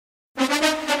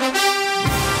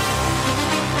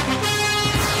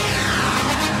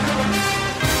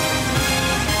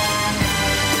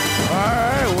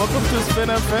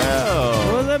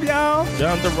NFL? What's up, y'all?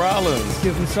 Jonathan Rollins.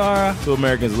 Skip and Sarah. Two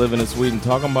Americans living in Sweden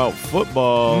talking about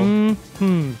football.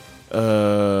 Mm-hmm.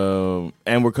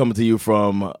 And we're coming to you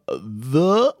from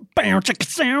the...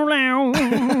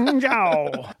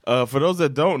 for those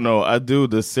that don't know, I do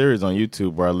this series on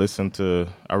YouTube where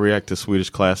I react to Swedish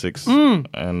classics.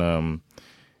 And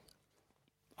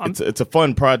it's a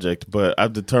fun project, but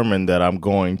I've determined that I'm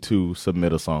going to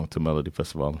submit a song to Melody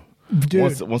Festival.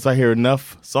 Once I hear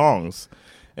enough songs,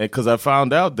 because I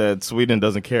found out that Sweden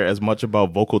doesn't care as much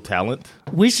about vocal talent.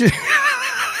 We should...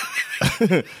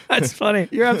 That's funny.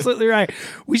 You're absolutely right.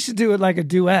 We should do it like a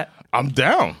duet. I'm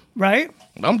down. Right?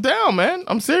 I'm down, man.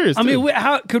 I'm serious. I mean,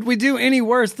 how could we do any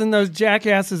worse than those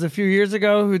jackasses a few years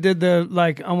ago who did the,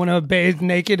 like, I want to bathe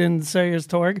naked in Sergels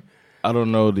Torg? I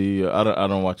don't know I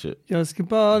don't watch it. Just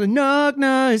about to knock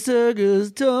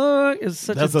Sergels Torg. It's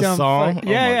such That's a dumb song? fight.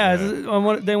 Yeah.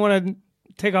 They want to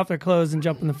take off their clothes and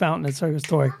jump in the fountain at Sergels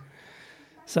Torg.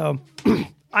 So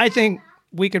I think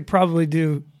we could probably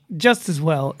do just as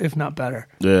well, if not better.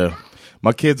 Yeah.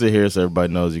 My kids are here, so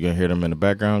everybody knows you're going to hear them in the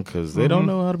background because they don't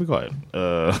know how to be quiet.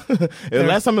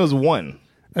 Last time it was one.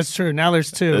 That's true. Now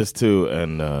there's two. There's two,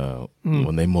 and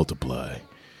when they multiply.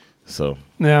 So,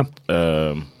 yeah.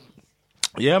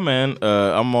 Yeah, man.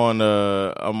 I'm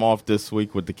off this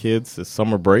week with the kids. It's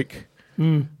summer break.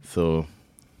 So,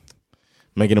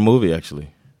 making a movie, actually.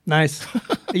 Nice.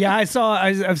 Yeah,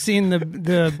 I've seen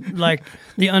the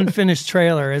unfinished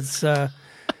trailer. It's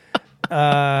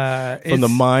from the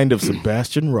mind of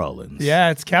Sebastian Rollins. Yeah,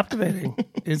 it's captivating.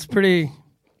 It's pretty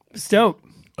dope.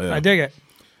 Yeah. I dig it.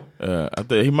 I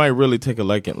think he might really take a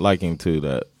liking to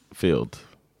that field.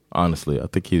 Honestly, I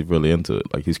think he's really into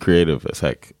it. Like, he's creative as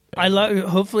heck.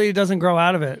 Hopefully he doesn't grow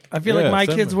out of it. I feel like my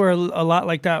kids were a lot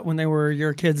like that when they were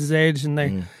your kids' age, and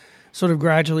they sort of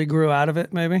gradually grew out of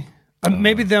it, maybe.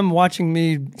 Maybe them watching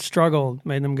me struggle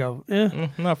made them go,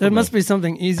 there must be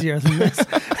something easier than this.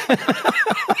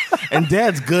 And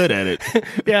Dad's good at it.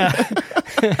 Yeah.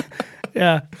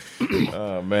 Yeah.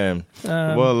 Oh, man.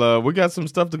 Well, we got some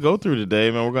stuff to go through today,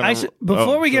 man.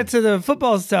 Before we get to the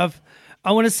football stuff,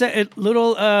 I want to say a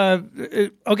little.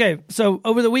 Okay, so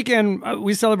over the weekend,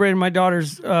 we celebrated my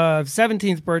daughter's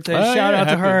 17th birthday. Shout out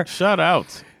to her. Shout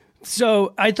out.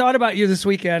 So I thought about you this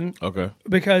weekend. Okay.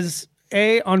 Because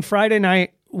on Friday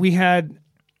night we had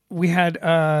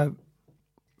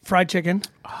fried chicken.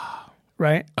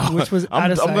 Right, which was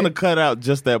I'm going to cut out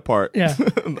just that part. Yeah,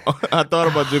 I thought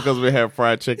about you because we had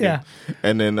fried chicken. Yeah,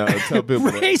 and then tell people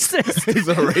racist. He's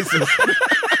a racist.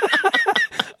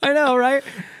 I know, right?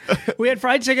 We had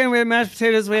fried chicken. We had mashed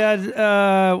potatoes. We had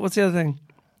what's the other thing?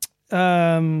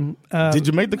 Did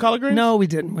you make the collard greens? No, we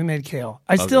didn't. We made kale.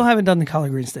 I still haven't done the collard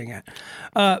greens thing yet.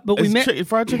 But we made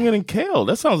fried chicken and kale.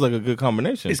 That sounds like a good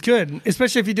combination. It's good,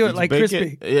 especially if you do it like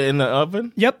crispy in the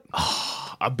oven. Yep.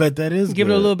 I bet that is Give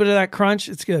good. it a little bit of that crunch.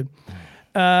 It's good.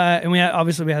 And we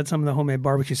had some of the homemade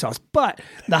barbecue sauce. But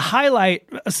the highlight,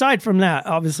 aside from that,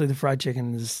 obviously the fried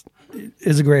chicken is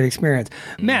a great experience.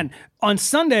 Man, on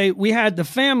Sunday, we had the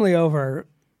family over,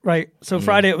 right? So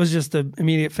Friday, it was just the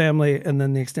immediate family, and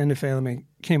then the extended family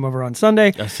came over on Sunday.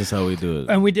 That's just how we do it.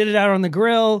 And we did it out on the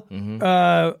grill.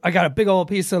 I got a big old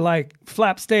piece of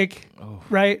flap steak,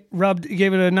 right?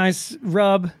 Gave it a nice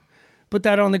rub. Put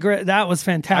that on the grill. That was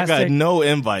fantastic. I got no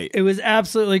invite. It was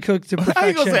absolutely cooked to perfection. I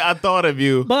ain't gonna say I thought of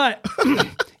you. But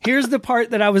here's the part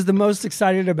that I was the most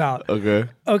excited about.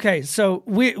 Okay, so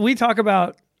we talk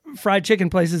about fried chicken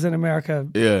places in America.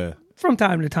 Yeah. From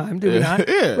time to time, do we not?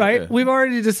 Yeah. Right? Yeah. We've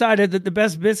already decided that the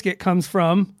best biscuit comes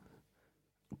from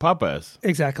Popeyes.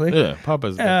 Exactly. Yeah,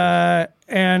 Popeyes.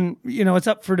 And it's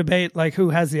up for debate, like who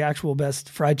has the actual best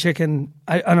fried chicken.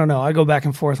 I don't know. I go back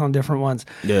and forth on different ones.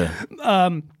 Yeah.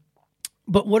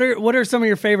 But what are some of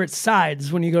your favorite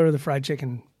sides when you go to the fried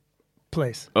chicken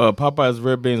place? Popeye's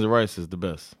red beans and rice is the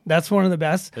best. That's one of the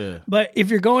best. Yeah. But if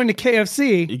you're going to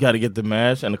KFC, you got to get the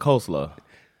mash and the coleslaw.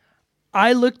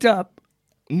 I looked up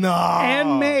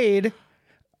and made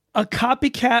a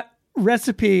copycat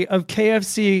recipe of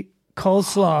KFC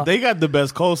coleslaw. They got the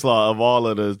best coleslaw of all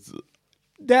of the.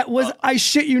 That was I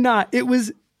shit you not. It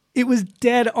was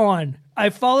dead on. I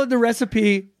followed the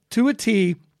recipe to a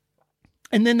T.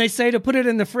 And then they say to put it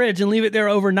in the fridge and leave it there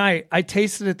overnight. I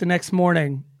tasted it the next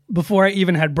morning before I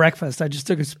even had breakfast. I just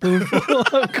took a spoonful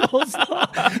of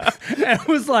coleslaw and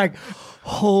was like,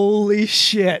 holy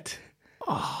shit.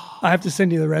 I have to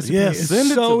send you the recipe. Yeah, it's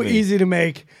send it so to me. easy to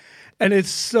make. And it's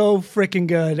so freaking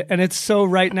good. And it's so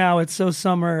right now, it's so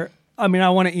summer. I mean, I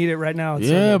want to eat it right now. It's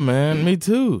so Yeah, good. man. Me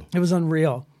too. It was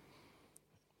unreal.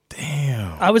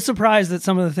 Damn. I was surprised at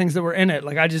some of the things that were in it.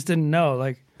 Like, I just didn't know.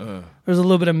 Like, there's a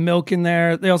little bit of milk in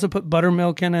there. They also put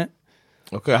buttermilk in it.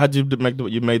 Okay, how'd you make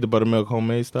you made the buttermilk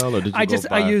homemade style, or did you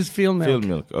I use field milk. Field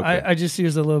milk. Okay. I just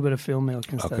used a little bit of field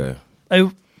milk instead.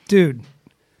 Okay. Dude.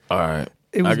 All right.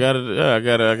 I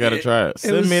gotta try it.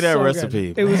 Send me that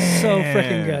recipe. It was so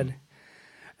freaking good.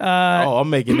 I'm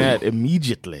making that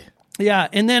immediately. Yeah,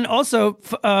 and then also,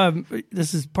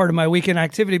 this is part of my weekend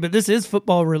activity, but this is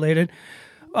football related.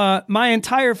 My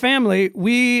entire family,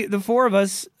 the four of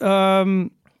us,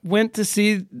 went to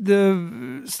see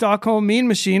the Stockholm Mean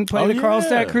Machine play the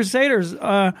Karlstad Crusaders.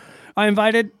 I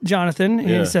invited Jonathan.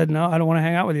 He said, no, I don't want to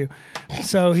hang out with you.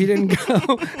 So he didn't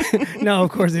go. No,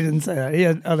 of course he didn't say that. He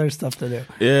had other stuff to do.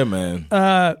 Yeah, man.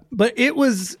 But it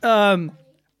was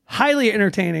highly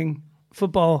entertaining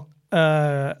football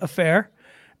affair.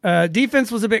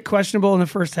 Defense was a bit questionable in the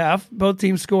first half. Both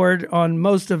teams scored on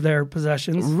most of their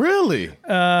possessions. Really?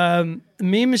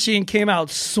 Mean Machine came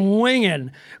out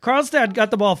swinging. Karlstad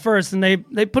got the ball first, and they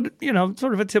put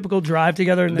sort of a typical drive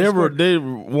together. And they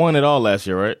won it all last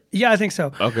year, right? Yeah, I think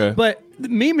so. Okay, but the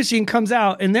Mean Machine comes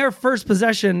out, and their first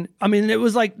possession. I mean, it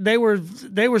was like they were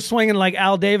swinging like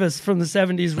Al Davis from the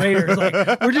 '70s Raiders.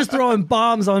 Like we're just throwing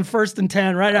bombs on 1st and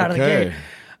 10 right out of the gate.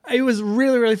 It was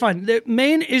really, really fun. The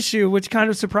main issue, which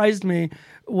kind of surprised me,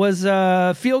 was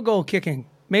field goal kicking.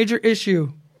 Major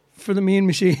issue for the Mean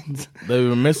Machines. They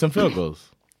were missing field goals.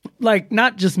 Like,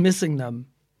 not just missing them,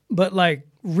 but like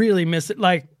really miss it.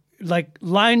 Like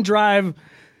line drive,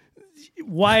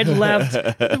 wide left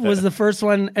was the first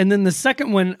one. And then the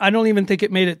second one, I don't even think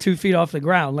it made it 2 feet off the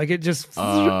ground. Like it just,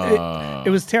 it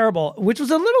was terrible, which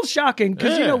was a little shocking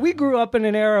because, we grew up in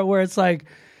an era where it's like,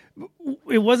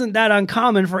 it wasn't that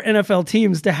uncommon for NFL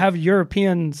teams to have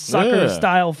European soccer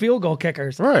style field goal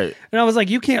kickers. Right. And I was like,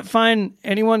 you can't find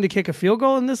anyone to kick a field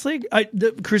goal in this league?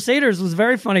 The Crusaders was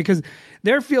very funny because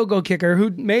their field goal kicker,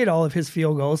 who made all of his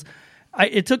field goals,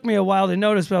 it took me a while to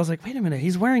notice, but I was like, wait a minute,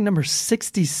 he's wearing number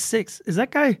 66. Is that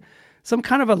guy some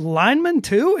kind of a lineman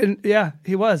too? And yeah,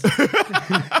 he was.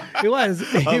 He was.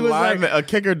 He was like a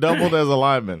kicker doubled as a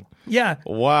lineman. Yeah.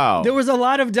 Wow. There was a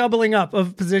lot of doubling up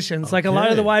of positions. Okay. Like a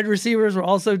lot of the wide receivers were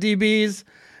also DBs.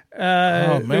 Oh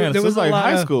man, there was like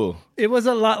high school. It was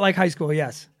a lot like high school.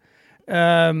 Yes.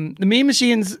 The Mean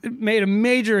Machines made a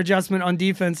major adjustment on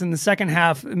defense in the second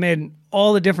half. It made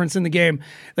all the difference in the game.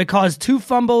 They caused 2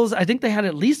 fumbles. I think they had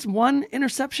at least 1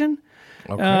 interception.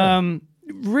 Okay.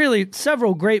 Really,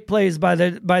 several great plays by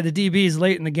the DBs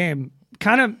late in the game.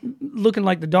 Kind of looking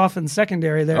like the Dolphins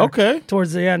secondary there. Okay.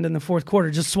 Towards the end in the fourth quarter,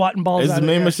 just swatting balls. Is the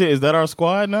Mean Machine? Is that our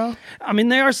squad now? I mean,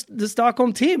 they are the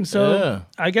Stockholm team, so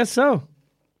I guess so.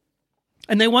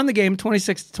 And they won the game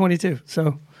 26-22.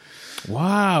 So.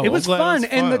 Wow. It was fun.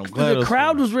 And the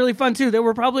crowd was really fun too. There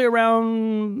were probably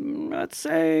around, let's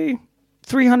say,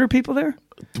 300 people there.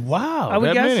 Wow. I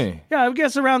would guess. Many. Yeah, I would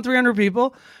guess around 300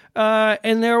 people.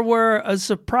 And there were a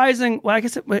surprising, well, I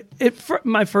guess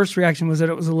my first reaction was that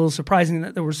it was a little surprising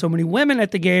that there were so many women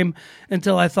at the game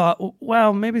until I thought,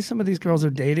 well, maybe some of these girls are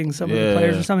dating some of the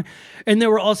players or something. And there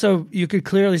were also, you could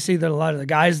clearly see that a lot of the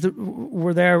guys that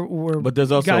were there were But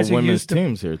there's also guys women's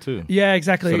teams here too. Yeah,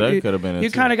 exactly. So that could have been it.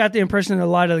 You kind of got the impression that a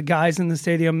lot of the guys in the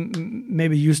stadium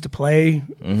maybe used to play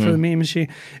for the Mean Machine.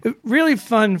 Really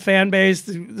fun fan base.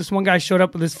 This one guy showed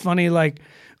up with this funny, like,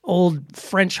 old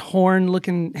French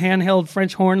handheld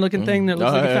French horn looking thing that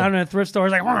looks like he found in a thrift store.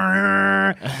 It's like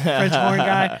French horn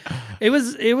guy. It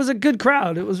was a good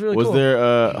crowd. It was really cool. Was there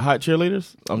hot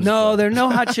cheerleaders? No, there are no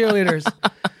hot cheerleaders.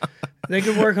 They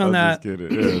could work on that.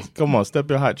 Yes. Come on, step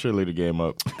your hot cheerleader game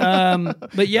up.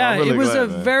 But yeah, really it was a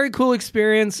very cool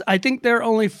experience. I think there are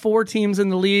only 4 teams in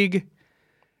the league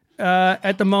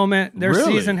at the moment. Their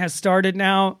season has started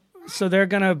now, so they're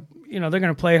gonna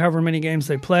play however many games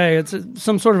they play. It's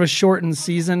some sort of a shortened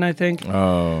season, I think.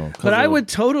 Oh. But I would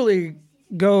totally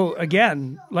go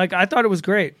again. Like, I thought it was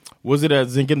great. Was it at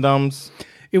Zinkendamm's?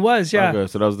 It was, yeah. Okay,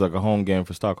 so that was like a home game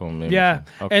for Stockholm. Maybe. Yeah.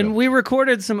 Okay. And we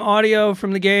recorded some audio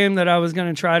from the game that I was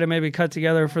going to try to maybe cut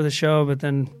together for the show, but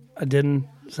then I didn't.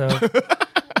 So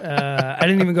I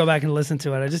didn't even go back and listen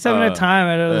to it. I just haven't had time.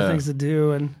 I had other things to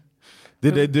do. And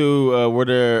did they do, were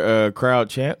there crowd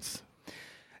chants?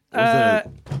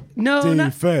 No,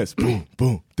 defense, boom,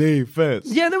 boom, defense.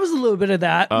 Yeah, there was a little bit of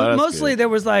that, but mostly there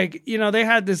was like, they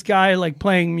had this guy like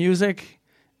playing music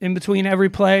in between every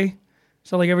play.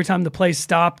 So like every time the play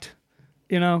stopped,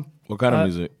 What kind of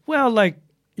music? Well, like,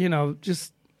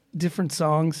 just different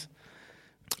songs.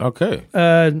 Okay.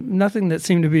 Nothing that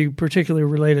seemed to be particularly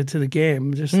related to the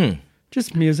game.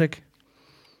 Just music,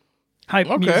 hype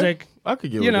music. I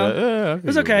could get with that. Yeah, it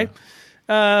was okay.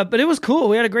 But it was cool.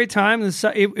 We had a great time.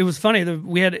 It was funny.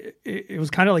 It was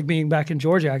kind of like being back in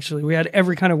Georgia, actually. We had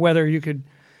every kind of weather you could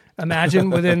imagine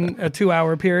within a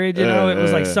 2-hour period. You know, it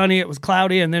was like sunny, it was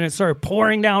cloudy, and then it started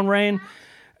pouring down rain.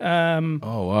 Oh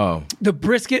wow! The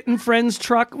Brisket and Friends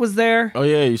truck was there. Oh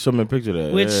yeah, you showed me a picture of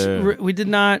that. Which we did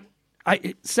not.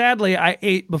 Sadly, I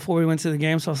ate before we went to the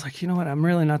game, so I was like, you know what, I'm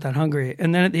really not that hungry.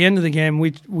 And then at the end of the game,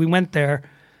 we went there.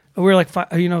 We were like,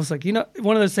 it's like,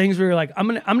 one of those things where you're like, I'm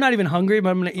not even hungry, but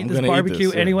I'm gonna eat this barbecue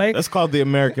anyway. That's called the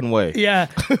American way. Yeah,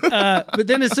 but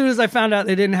then as soon as I found out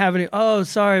they didn't have any,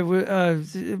 sorry,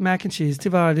 mac and cheese,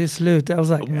 salute. I was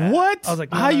like, what? I was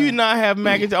like, how you not have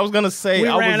mac and cheese? I was gonna say,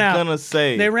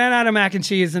 they ran out of mac and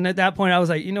cheese, and at that point I was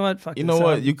like, you know what, fuck. You know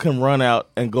what? You can run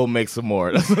out and go make some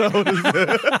more. That's what I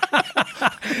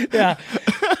was Yeah.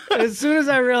 As soon as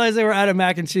I realized they were out of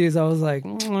mac and cheese, I was like,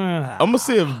 I'm gonna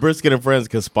see if Brisket and Friends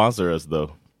can sponsor us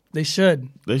though. They should.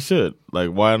 They should. Like,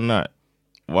 why not?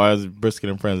 Why is Brisket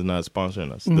and Friends not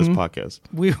sponsoring us? This podcast?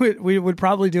 We would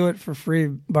probably do it for free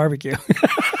barbecue.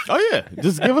 Oh yeah,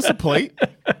 just give us a plate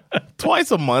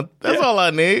twice a month. That's all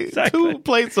I need. Exactly. 2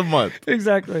 plates a month.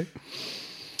 Exactly.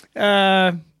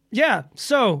 Yeah.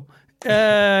 So.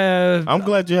 I'm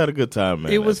glad you had a good time,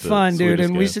 man. It was fun, dude,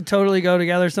 and we should totally go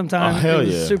together sometime. Oh, hell it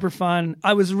was super fun.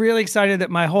 I was really excited that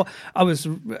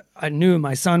I knew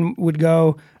my son would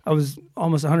go. I was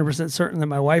almost 100% certain that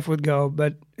my wife would go,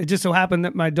 but it just so happened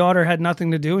that my daughter had nothing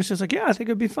to do, and she's like, yeah, I think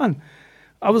it'd be fun.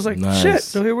 I was like, nice. Shit.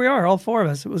 So here we are, all 4 of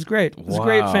us. It was great. It was a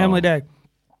great family day.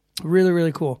 Really,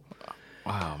 really cool.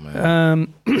 Wow,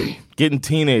 man. Getting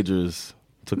teenagers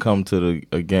to come to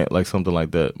a game like something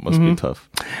like that must be tough.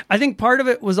 I think part of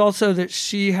it was also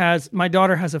that my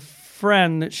daughter has a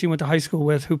friend that she went to high school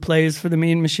with who plays for the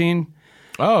Mean Machine.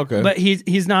 Oh, okay. But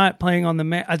he's not playing on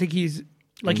the I think he's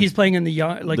playing in the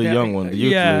young, like the young one, the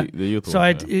youth, the youth so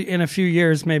one. In a few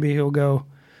years maybe he'll go.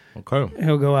 Okay.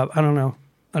 He'll go up. I don't know.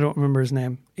 I don't remember his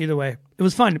name. Either way, it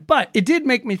was fun, but it did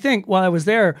make me think while I was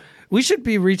there, we should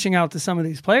be reaching out to some of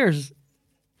these players.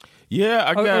 Yeah,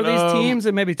 I got these teams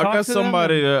and maybe talk to them. I got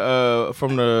somebody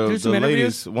from the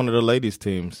ladies, one of the ladies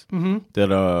teams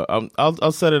that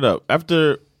I'll set it up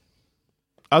after.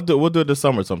 We'll do it this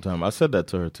summer sometime. I said that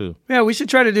to her too. Yeah, we should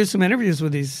try to do some interviews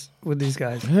with these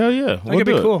guys. Hell yeah, that could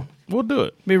be cool. We'll do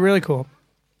it. Be really cool.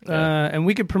 Yeah. And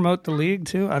we could promote the league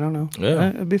too. I don't know. Yeah,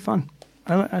 it'd be fun.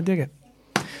 I dig it.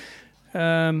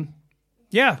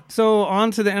 Yeah, so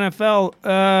on to the NFL.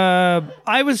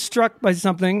 I was struck by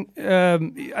something.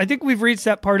 I think we've reached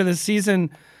that part of the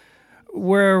season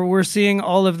where we're seeing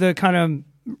all of the kind of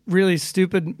really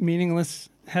stupid, meaningless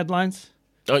headlines.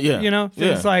 Oh, yeah.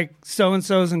 Things like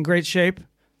so-and-so's in great shape.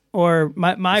 Or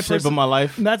my shape of my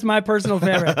life. That's my personal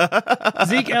favorite.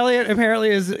 Zeke Elliott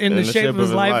apparently is in the shape of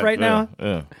his life right now.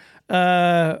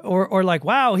 Yeah. Or like,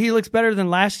 wow, he looks better than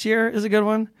last year is a good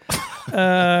one.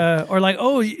 Or like,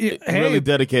 hey, really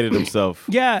dedicated himself.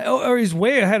 Yeah, or he's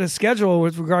way ahead of schedule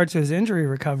with regard to his injury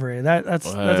recovery. That's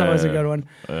always a good one.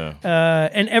 Yeah.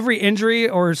 And every injury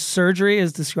or surgery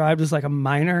is described as like a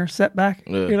minor setback.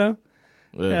 Yeah.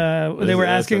 Yeah. They were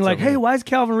asking like, hey, why is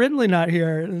Calvin Ridley not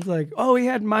here? And it's like, oh, he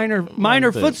had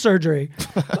minor foot surgery.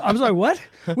 I was like, what?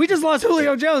 We just lost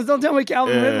Julio Jones. Don't tell me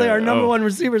Calvin Ridley, our number one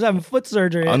receiver, is having foot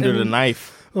surgery. Under the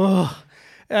knife. Oh.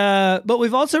 But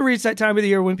we've also reached that time of the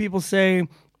year when people say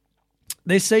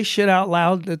shit out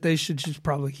loud that they should just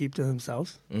probably keep to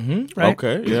themselves. Mm-hmm. Right?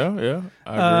 Okay. Yeah.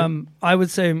 I agree. I would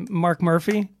say Mark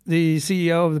Murphy, the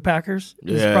CEO of the Packers,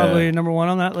 is probably number one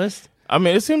on that list. I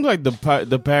mean, it seems like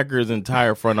the Packers'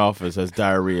 entire front office has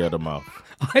diarrhea of the mouth.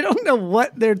 I don't know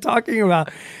what they're talking about.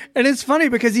 And it's funny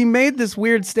because he made this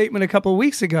weird statement a couple of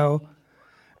weeks ago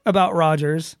about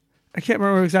Rodgers. I can't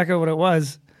remember exactly what it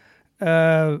was.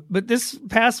 But this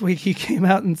past week he came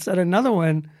out and said another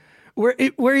one where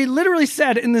he literally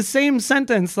said in the same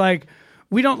sentence, like,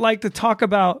 we don't like to talk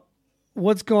about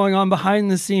what's going on behind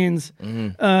the scenes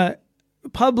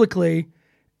publicly.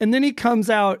 And then he comes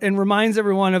out and reminds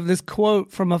everyone of this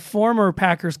quote from a former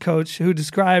Packers coach who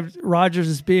described Rodgers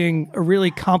as being a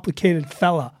really complicated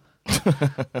fella.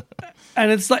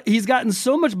 And it's like he's gotten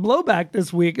so much blowback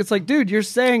this week. It's like, dude, you're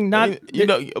saying not...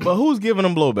 but who's giving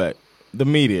him blowback? The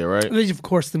media, right? Of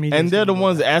course the media. And they're the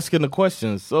ones asking the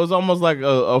questions. So it's almost like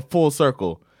a full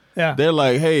circle. Yeah. They're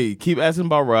like, hey, keep asking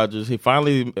about Rodgers. He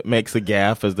finally makes a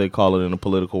gaffe, as they call it in the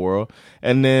political world.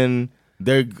 And then...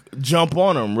 they jump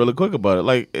on him really quick about it.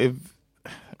 Like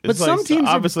but some teams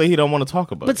obviously he don't want to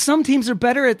talk about it. But some teams are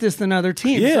better at this than other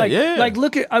teams. Yeah, Like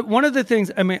look at one of the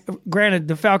things. I mean, granted,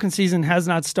 the Falcon season has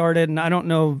not started, and I don't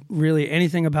know really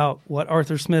anything about what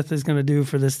Arthur Smith is going to do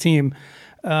for this team.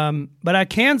 But I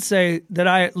can say that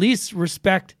I at least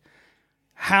respect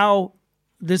how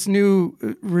this new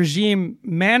regime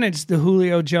managed the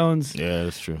Julio Jones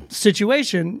that's true.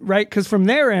 situation, right? Because from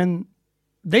their end,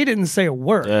 they didn't say a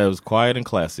word. Yeah, it was quiet and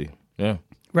classy. Yeah.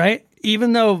 Right?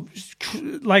 Even though,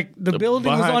 like, the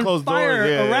building was Behind on closed fire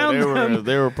doors, around them.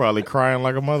 They were probably crying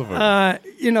like a motherfucker.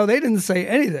 They didn't say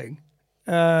anything.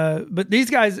 But these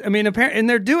guys, I mean, apparently, and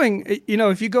they're doing,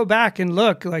 if you go back and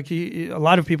look, like a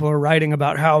lot of people are writing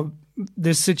about how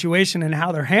this situation and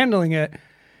how they're handling it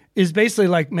is basically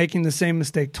like making the same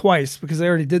mistake twice because they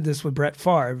already did this with Brett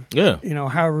Favre. Yeah.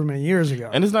 However many years ago.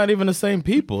 And it's not even the same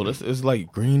people. It's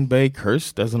like Green Bay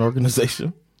cursed as an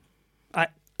organization.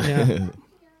 Yeah.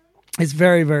 It's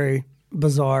very, very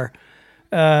bizarre.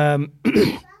 Le'Veon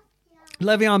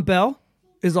Bell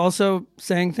is also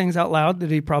saying things out loud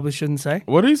that he probably shouldn't say.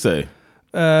 What did he say?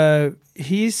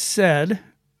 He said,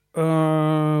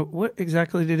 what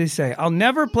exactly did he say? I'll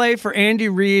never play for Andy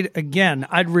Reid again.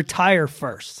 I'd retire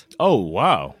first. Oh,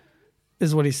 wow.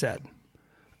 Is what he said.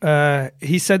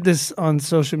 He said this on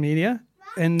social media.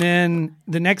 And then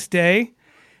the next day,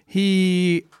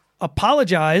 he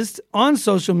apologized on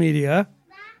social media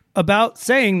about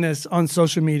saying this on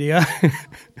social media.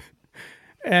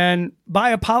 And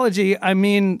by apology, I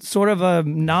mean sort of a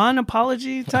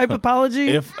non-apology type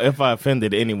apology. If I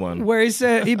offended anyone. Where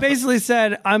he basically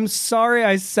said, I'm sorry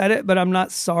I said it, but I'm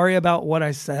not sorry about what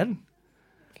I said.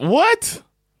 What?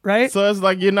 Right? So it's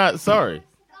like you're not sorry.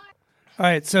 All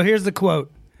right, so here's the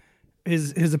quote.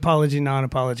 His apology,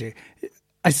 non-apology.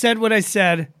 I said what I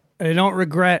said, and I don't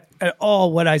regret at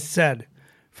all what I said.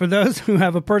 For those who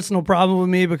have a personal problem with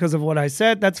me because of what I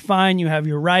said, that's fine. You have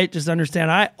your right. Just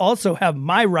understand I also have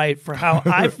my right for how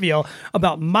I feel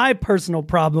about my personal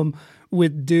problem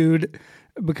with dude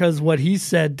because what he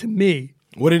said to me.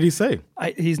 What did he say?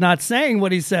 He's not saying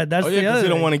what he said. That's the other because he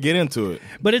thing. don't want to get into it.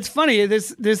 But it's funny.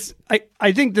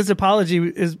 I think this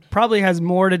apology probably has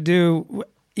more to do.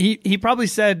 He probably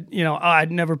said,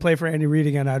 I'd never play for Andy Reid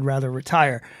again. I'd rather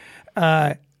retire.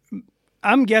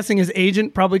 I'm guessing his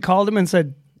agent probably called him and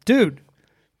said, dude,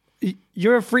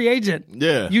 you're a free agent.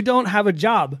 Yeah. You don't have a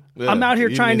job. Yeah, I'm out here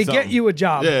you trying to need get something. you a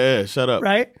job. Yeah, shut up.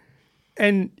 Right?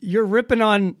 And you're ripping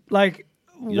on like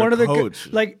one of the coach.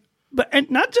 and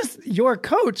not just your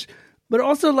coach, but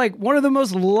also like one of the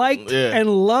most liked and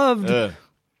loved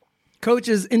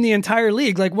coaches in the entire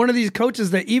league. Like one of these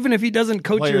coaches that even if he doesn't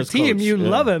coach your team, you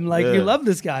love him. Like you love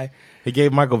this guy. He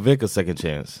gave Michael Vick a second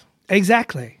chance.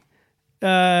 Exactly.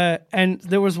 And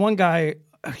there was one guy,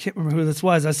 I can't remember who this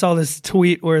was. I saw this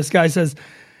tweet where this guy says,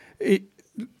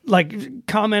 like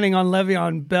commenting on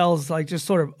Le'Veon Bell's like just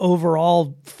sort of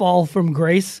overall fall from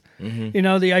grace.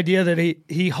 Mm-hmm. The idea that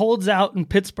he holds out in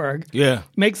Pittsburgh,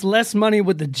 makes less money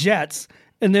with the Jets,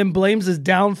 and then blames his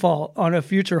downfall on a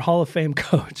future Hall of Fame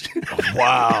coach.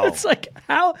 Wow. It's like,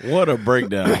 how? What a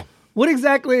breakdown. Where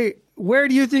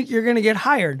do you think you're going to get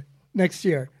hired next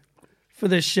year for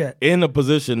this shit? In a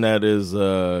position that is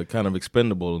kind of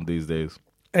expendable these days.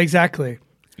 Exactly.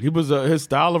 He was his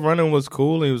style of running was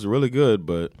cool. He was really good,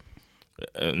 but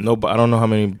I don't know how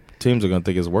many teams are going to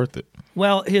think it's worth it.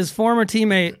 Well, his former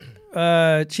teammate,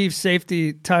 chief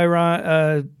safety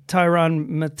Tyrann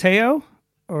Mathieu,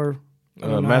 or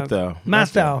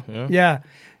Mathieu. Yeah,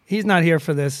 he's not here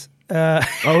for this. Oh,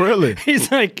 really? He's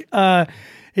like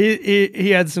he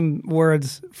had some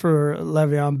words for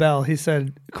Le'Veon Bell. He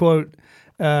said, "quote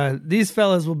These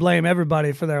fellas will blame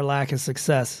everybody for their lack of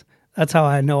success. That's how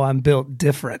I know I'm built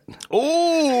different."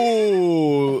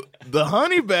 Oh, the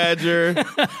honey badger.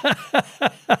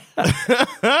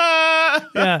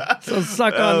 Yeah, so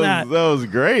suck on that. That was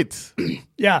great.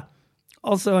 Yeah,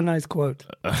 also a nice quote.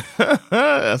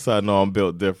 That's how I know I'm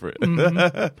built different.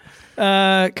 Mm-hmm.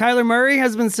 Kyler Murray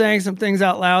has been saying some things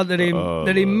out loud that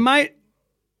he might,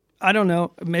 I don't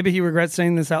know, maybe he regrets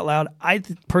saying this out loud. I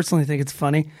personally think it's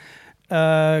funny.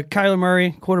 Kyler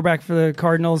Murray, quarterback for the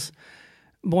Cardinals,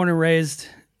 born and raised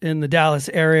in the Dallas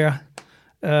area,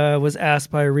 was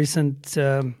asked by a recent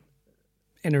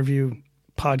interview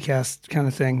podcast kind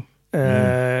of thing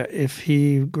if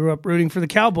he grew up rooting for the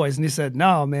Cowboys. And he said,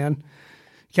 no, man,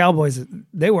 Cowboys,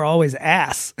 they were always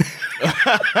ass.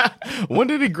 When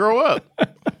did he grow up?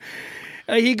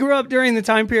 He grew up during the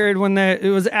time period when it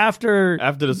was after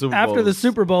the Super Bowls. After the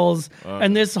Super Bowls,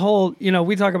 and this whole,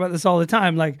 we talk about this all the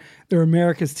time, like they're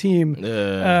America's team,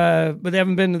 but they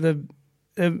haven't been to the,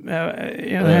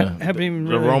 haven't even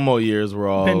really the Romo years were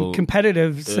all been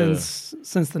competitive since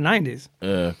the 90s.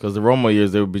 Yeah, because the Romo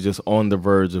years, they would be just on the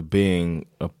verge of being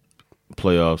a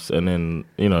playoffs, and then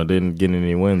didn't get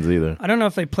any wins either. I don't know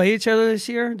if they play each other this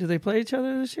year. Do they play each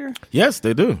other this year? Yes,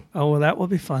 they do. Oh, well, that will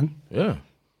be fun. Yeah.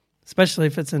 Especially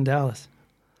if it's in Dallas.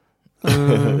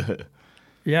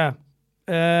 Yeah.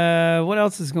 What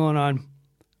else is going on?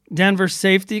 Denver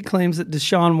safety claims that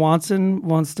Deshaun Watson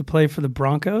wants to play for the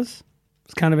Broncos.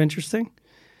 It's kind of interesting.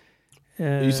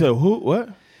 You said who? What?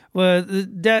 Well,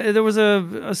 there was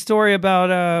a story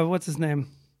about what's his name,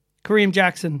 Kareem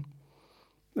Jackson,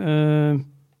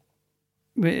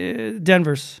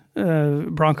 Denver's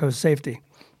Broncos safety.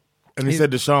 And he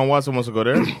said Deshaun Watson wants to go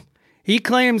there. He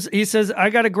says, I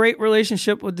got a great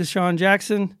relationship with Deshaun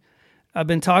Jackson. I've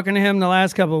been talking to him the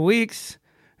last couple of weeks.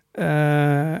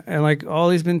 And like all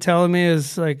he's been telling me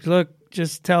is like, look,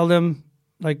 just tell them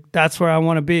like that's where I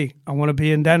want to be. I want to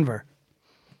be in Denver.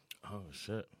 Oh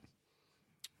shit.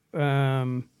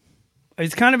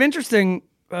 It's kind of interesting.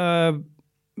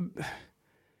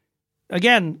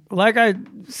 Again, like I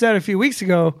said a few weeks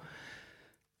ago,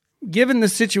 given the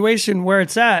situation where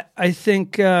it's at, I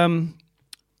think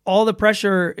all the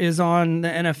pressure is on the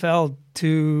NFL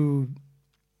to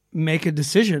make a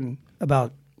decision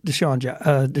about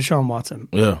Deshaun Watson.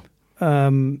 Yeah.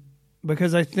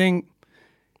 Because I think...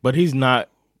 But he's not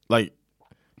going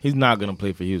to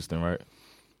play for Houston, right?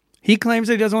 He claims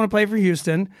that he doesn't want to play for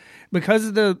Houston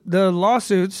because the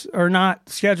lawsuits are not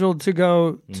scheduled to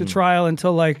go to trial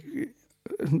until like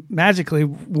magically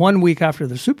 1 week after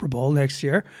the Super Bowl next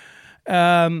year.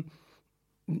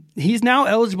 He's now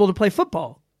eligible to play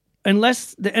football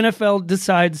unless the NFL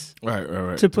decides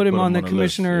to put him on the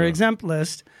commissioner exempt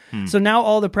list. So now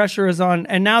all the pressure is on,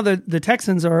 and now the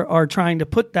Texans are trying to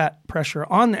put that pressure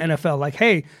on the NFL. Like,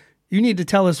 hey, you need to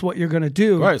tell us what you're going to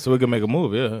do. Right, so we can make a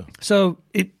move, yeah. So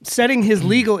setting his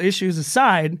legal issues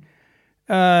aside,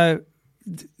 they're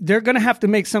going to have to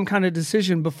make some kind of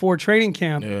decision before training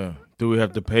camp. Yeah. Do we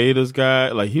have to pay this guy?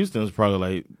 Like, Houston's probably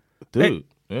like, dude,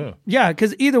 yeah. Yeah,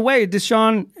 because either way,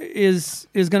 Deshaun is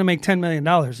going to make $10 million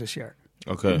this year.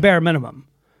 Okay. Bare minimum.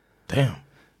 Damn.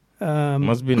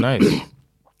 Must be nice.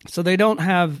 So they don't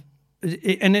have,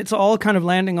 and it's all kind of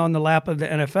landing on the lap of the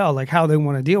NFL, like how they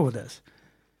want to deal with this.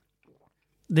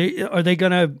 Are they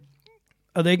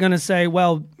gonna say,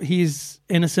 well, he's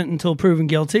innocent until proven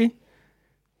guilty?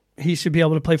 He should be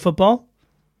able to play football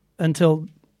until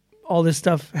all this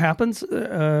stuff happens,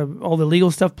 all the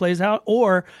legal stuff plays out?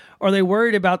 Or are they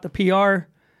worried about the PR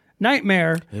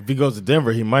nightmare? If he goes to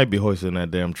Denver, he might be hoisting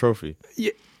that damn trophy.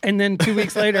 Yeah, and then 2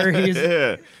 weeks later, he's...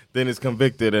 Yeah, then he's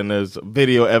convicted and there's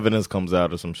video evidence comes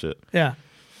out or some shit. Yeah.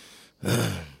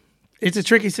 It's a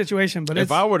tricky situation, but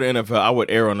if I were the NFL, I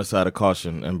would err on the side of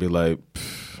caution and be like,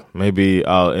 maybe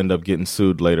I'll end up getting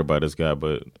sued later by this guy,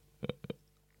 but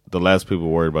the last people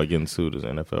worried about getting sued is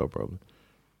NFL, probably.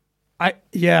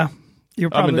 You're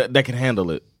probably... I mean, that can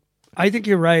handle it. I think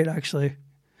you're right, actually.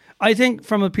 I think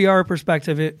from a PR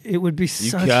perspective, it would be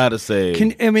such... You gotta say...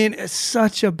 it's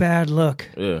such a bad look.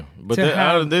 Yeah, but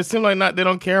they seem like they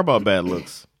don't care about bad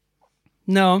looks.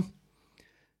 No,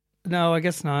 I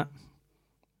guess not.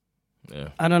 Yeah.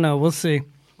 I don't know. We'll see.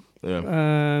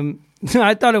 Yeah.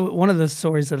 I thought one of the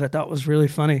stories that I thought was really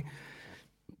funny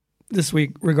this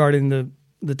week regarding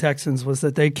the Texans was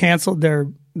that they canceled their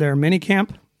mini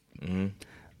camp.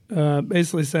 Mm-hmm.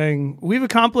 Basically saying we've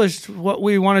accomplished what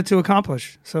we wanted to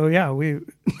accomplish. So yeah, we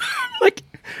like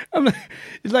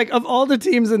of all the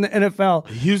teams in the NFL,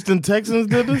 Houston Texans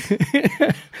did this.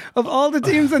 Of all the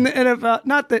teams in the NFL,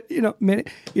 not that you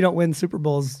don't win Super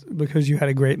Bowls because you had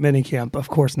a great mini camp. Of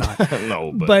course not.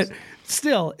 No, but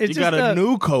still, it's you just got a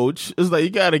new coach. It's like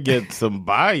you got to get some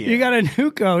buy-in. You got a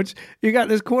new coach. You got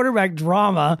this quarterback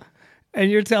drama,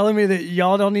 and you're telling me that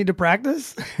y'all don't need to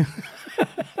practice.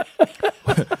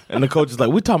 And the coach is like,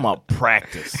 we're talking about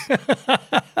practice,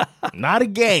 not a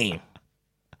game.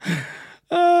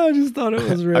 I just thought it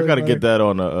was really I got to funny. get that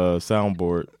on a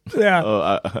soundboard.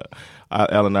 Yeah.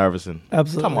 Allen Iverson.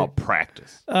 Absolutely. Talking about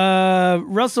practice.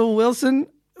 Russell Wilson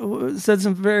said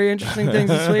some very interesting things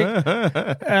this week.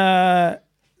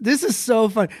 This is so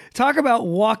fun. Talk about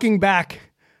walking back.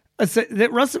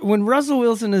 When Russell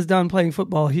Wilson is done playing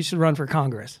football, he should run for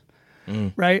Congress.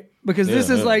 Right? Because this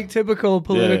is like typical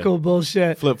political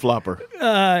bullshit. Flip-flopper.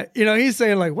 He's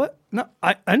saying like, what? No,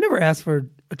 I never asked for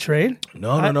a trade.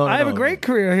 No. I have a great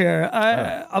career here.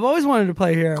 I've always wanted to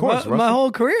play here. Of course, my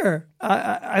whole career.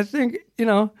 I think,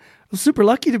 I'm super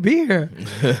lucky to be here.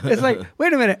 It's like,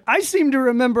 wait a minute. I seem to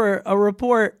remember a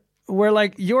report where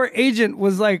like your agent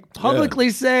was like publicly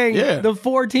saying the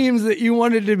 4 teams that you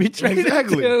wanted to be traded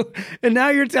to, and now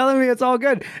you're telling me it's all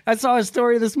good. I saw a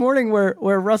story this morning where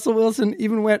Russell Wilson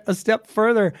even went a step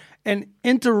further and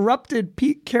interrupted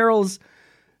Pete Carroll's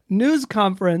news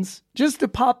conference just to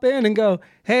pop in and go,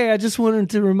 hey, I just wanted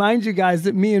to remind you guys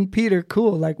that me and Pete are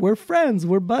cool. Like, we're friends.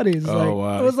 We're buddies. Oh,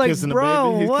 wow. It was like,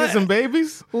 bro, He's kissing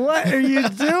babies? What are you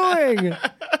doing?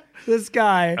 This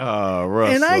guy.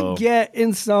 Russell. And I get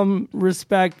in some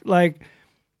respect, like,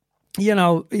 you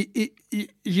know,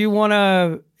 you want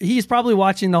to. He's probably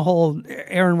watching the whole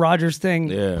Aaron Rodgers thing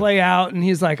play out, and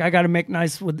he's like, I got to make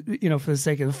nice with, you know, for the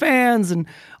sake of the fans and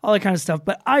all that kind of stuff.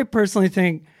 But I personally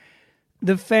think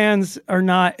the fans are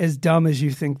not as dumb as you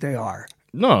think they are.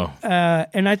 No.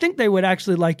 And I think they would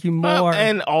actually like you more.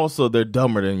 And also, they're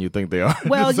dumber than you think they are.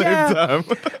 Well, at the same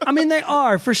time. I mean, they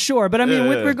are for sure. But I mean,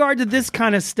 with regard to this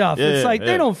kind of stuff, it's like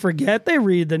they don't forget. They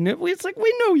read the news. It's like,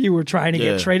 we know you were trying to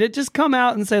get traded. Just come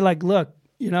out and say, like, look,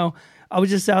 you know, I was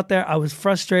just out there. I was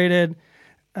frustrated.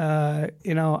 You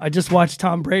know, I just watched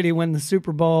Tom Brady win the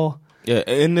Super Bowl. Yeah,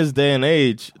 in this day and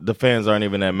age, the fans aren't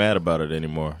even that mad about it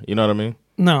anymore. You know what I mean?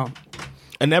 No.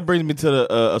 And that brings me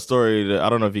to a story that I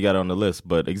don't know if you got it on the list,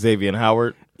 but Xavier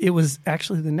Howard. It was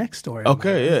actually the next story.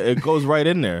 Okay, yeah, it goes right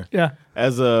in there. Yeah.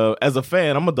 As a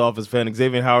fan, I'm a Dolphins fan.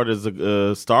 Xavier Howard is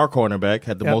a star cornerback,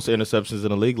 had the most interceptions in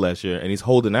the league last year, and he's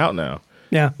holding out now.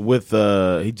 Yeah. With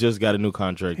he just got a new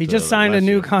contract. He just signed a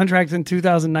new contract in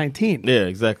 2019. Yeah,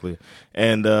 exactly.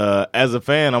 And as a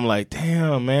fan, I'm like,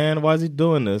 damn, man, why is he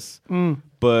doing this?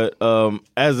 But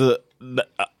as the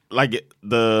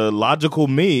logical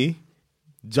me,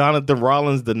 Jonathan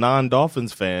Rollins, the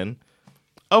non-Dolphins fan,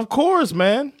 of course,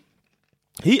 man.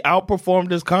 He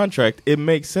outperformed his contract. It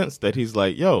makes sense that he's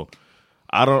like, yo,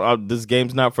 this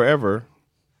game's not forever.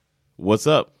 What's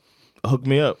up? Hook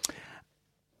me up.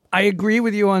 I agree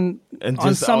with you on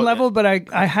some level, but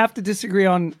I have to disagree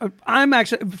on. I'm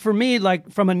actually, for me, like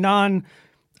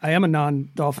I am a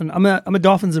non-Dolphin. I'm a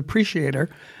Dolphins appreciator,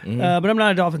 but I'm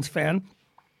not a Dolphins fan.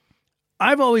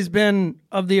 I've always been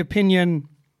of the opinion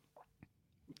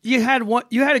you had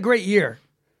a great year.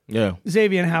 Yeah.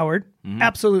 Xavier Howard.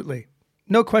 Absolutely.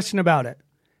 No question about it.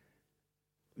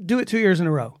 Do it 2 years in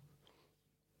a row.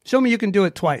 Show me you can do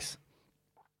it twice.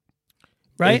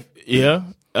 Right?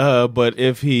 But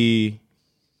if he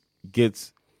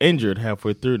gets injured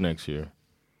halfway through next year.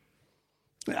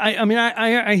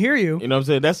 I hear you. You know what I'm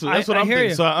saying? That's what I'm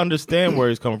thinking. So I understand where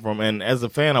he's coming from. And as a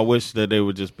fan, I wish that they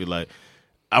would just be like,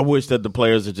 I wish that the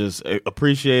players would just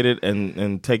appreciate it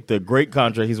and take the great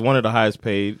contract. He's one of the highest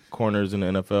paid corners in the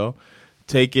NFL.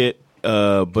 Take it,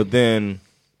 but then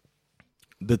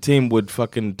the team would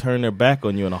fucking turn their back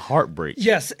on you in a heartbreak.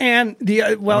 Yes, and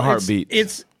heartbeat.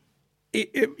 It's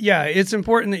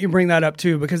important that you bring that up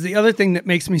too, because the other thing that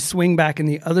makes me swing back in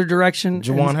the other direction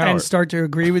and start to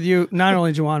agree with you, not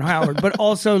only Juwan Howard, but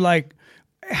also like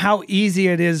how easy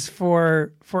it is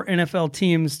for NFL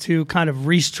teams to kind of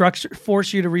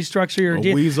force you to restructure your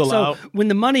deal. Weasel out. When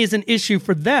the money is an issue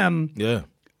for them, yeah,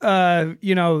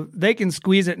 they can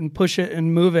squeeze it and push it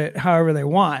and move it however they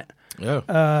want.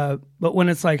 Yeah. But when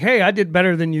it's like, hey, I did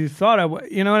better than you thought I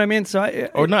would, you know what I mean? So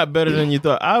or not better than you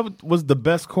thought. I was the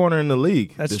best corner in the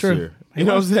league this year. You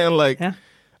know what I'm saying? Like,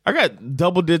 I got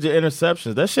double-digit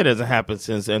interceptions. That shit hasn't happened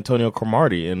since Antonio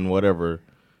Cromartie in whatever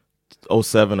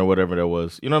 07 or whatever that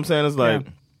was. You know what I'm saying? It's like,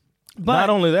 but not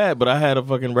only that, but I had a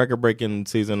fucking record-breaking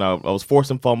season. I was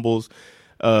forcing fumbles.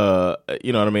 You know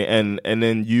what I mean? And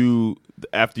then you,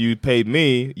 after you paid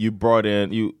me, you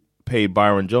paid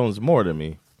Byron Jones more than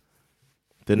me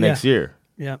the next year.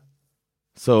 Yeah.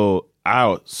 So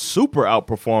I super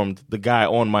outperformed the guy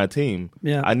on my team.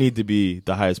 Yeah. I need to be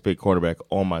the highest paid quarterback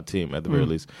on my team at the very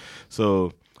least.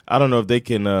 So I don't know if they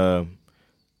can.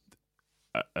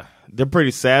 They're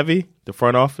pretty savvy, the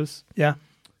front office. Yeah.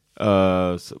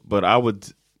 But I would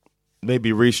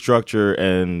maybe restructure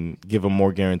and give them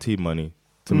more guaranteed money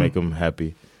to make them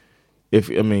happy.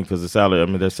 Because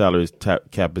their salary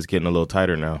cap is getting a little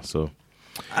tighter now. So.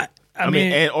 And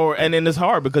then it's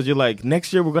hard because you're like,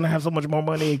 next year we're gonna have so much more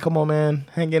money. Come on, man,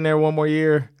 hang in there one more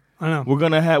year. I know we're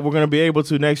gonna be able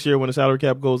to next year when the salary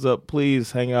cap goes up.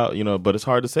 Please hang out, But it's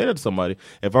hard to say that to somebody.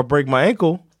 If I break my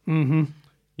ankle, you're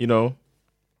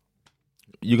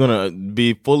gonna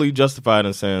be fully justified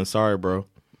in saying sorry, bro.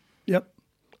 Yep.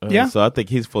 So I think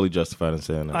he's fully justified in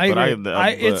saying that. I agree.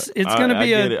 It's gonna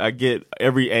be I get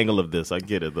every angle of this. I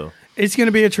get it though. It's going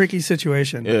to be a tricky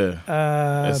situation.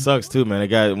 Yeah. It sucks too, man.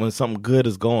 When something good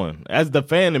is going. As the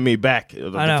fan of me back.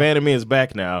 The fan of me is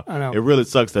back now. I know. It really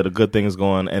sucks that a good thing is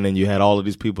going, and then you had all of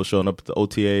these people showing up at the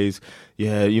OTAs. You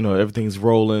had, everything's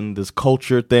rolling, this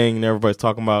culture thing and everybody's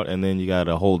talking about, and then you got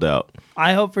a holdout.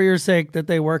 I hope for your sake that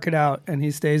they work it out and he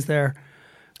stays there.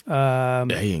 He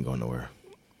ain't going nowhere.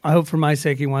 I hope for my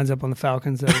sake he winds up on the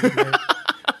Falcons.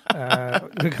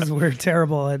 Because we're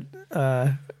terrible at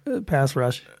pass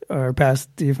rush or pass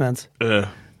defense. We'll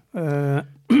talk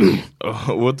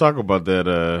about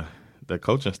that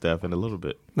coaching staff in a little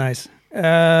bit. Nice.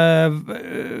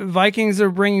 Vikings are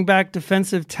bringing back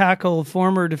defensive tackle,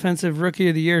 former defensive rookie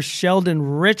of the year Sheldon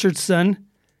Richardson.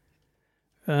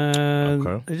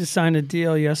 They just signed a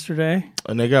deal yesterday.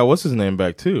 And they got, what's his name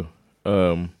back, too?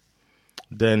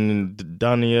 Then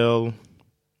Danielle,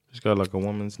 she's got like a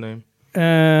woman's name.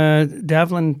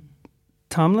 Davlin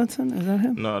Tomlinson, is that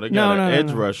him? No, they got an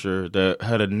edge rusher that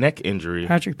had a neck injury.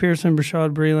 Patrick Pearson,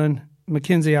 Brashad Breeland,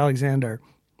 Mackenzie Alexander.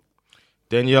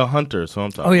 Danielle Hunter, so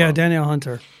I'm talking Oh, yeah, about. Danielle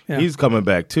Hunter. Yeah. He's coming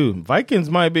back, too. Vikings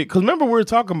might be, because remember we were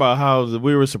talking about how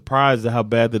we were surprised at how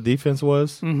bad the defense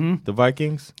was, the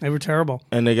Vikings? They were terrible.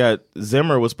 And they got,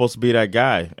 Zimmer was supposed to be that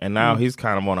guy, and now he's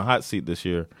kind of on a hot seat this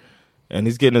year. And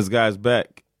he's getting his guys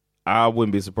back. I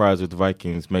wouldn't be surprised if the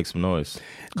Vikings make some noise.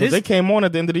 Because they came on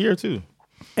at the end of the year, too.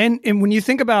 And when you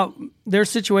think about their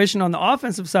situation on the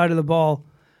offensive side of the ball,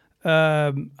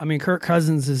 I mean, Kirk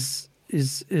Cousins is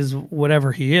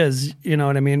whatever he is, you know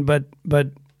what I mean? But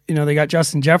you know, they got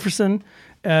Justin Jefferson,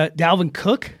 Dalvin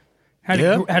Cook had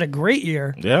a great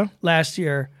year last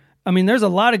year. I mean, there's a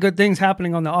lot of good things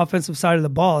happening on the offensive side of the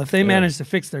ball. If they manage to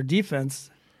fix their defense,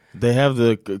 they have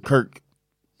the Kirk.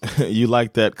 You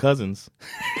like that Cousins?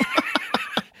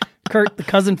 Kirk, the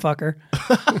cousin fucker.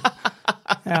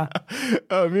 Yeah.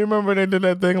 You remember they did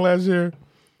that thing last year?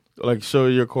 Like, show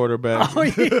your quarterback. Oh,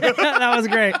 yeah. That was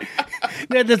great.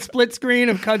 They had the split screen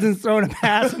of Cousins throwing a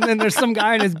pass, and then there's some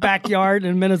guy in his backyard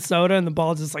in Minnesota, and the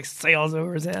ball just like sails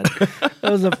over his head.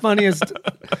 That was the funniest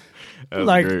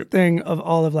thing of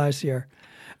all of last year.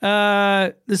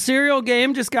 The cereal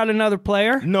game just got another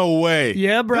player. No way.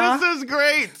 Yeah, bro. This is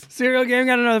great. Cereal game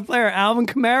got another player, Alvin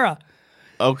Kamara.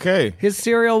 Okay. His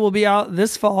cereal will be out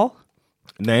this fall.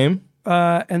 Name?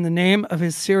 And the name of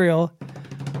his cereal,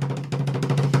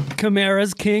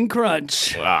 Kamara's King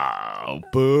Crunch. Wow,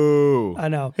 boo. I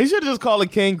know. He should just call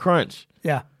it King Crunch.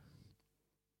 Yeah.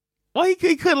 Well,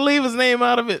 he couldn't leave his name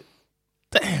out of it.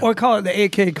 Damn. Or call it the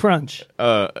AK Crunch.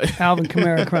 Alvin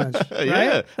Kamara Crunch. Right?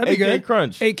 Yeah. That'd be AK good.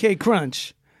 Crunch. AK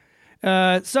Crunch.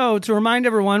 So to remind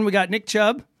everyone, we got Nick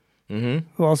Chubb, who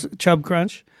also Chubb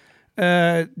Crunch,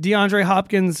 DeAndre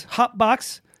Hopkins Hot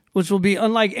Box, which will be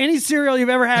unlike any cereal you've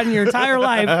ever had in your entire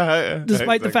life,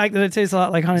 despite the fact that it tastes a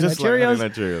lot like Honey Nut Cheerios. Honey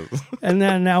Nut Cheerios. And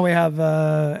then now we have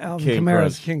Alvin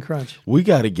Kamara's King Crunch. We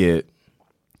got to get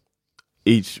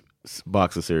each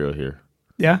box of cereal here.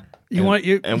 Yeah?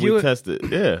 We test it.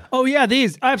 Yeah. Oh, yeah,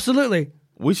 these. Absolutely.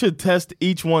 We should test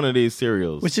each one of these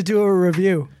cereals. We should do a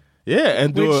review. Yeah,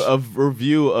 and do a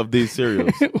review of these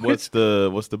cereals. What's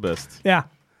the best? Yeah.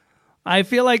 I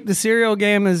feel like the cereal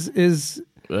game is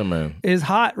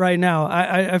hot right now.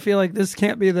 I feel like this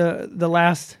can't be the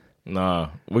last. Nah,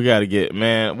 we got to get,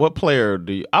 man, what player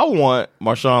I want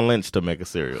Marshawn Lynch to make a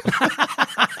cereal.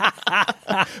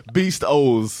 Beast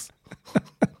O's.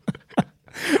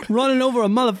 Running over a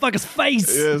motherfucker's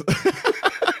face. Yes.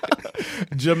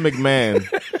 Jim McMahon.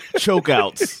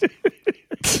 Chokeouts.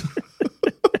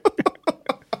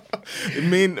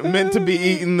 Meant to be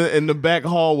eaten in the back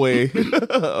hallway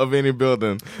of any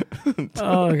building.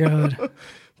 Oh, God.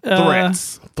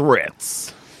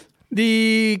 Threats.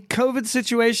 The COVID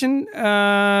situation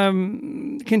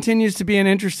continues to be an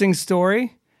interesting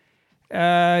story.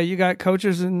 You got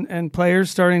coaches and players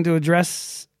starting to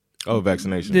address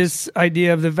vaccination. This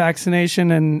idea of the vaccination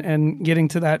and getting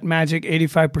to that magic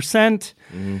 85%.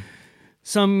 Mm-hmm.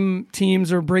 Some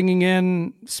teams are bringing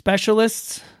in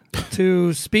specialists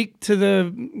to speak to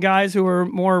the guys who are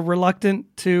more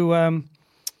reluctant to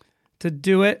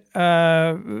do it.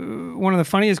 One of the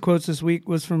funniest quotes this week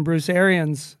was from Bruce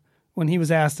Arians when he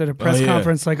was asked at a press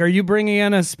conference, like, are you bringing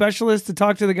in a specialist to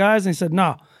talk to the guys? And he said,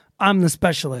 no, I'm the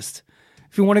specialist.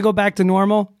 If you want to go back to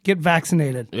normal, get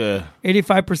vaccinated. Yeah.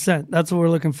 85%. That's what we're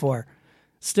looking for.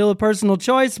 Still a personal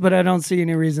choice, but I don't see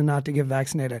any reason not to get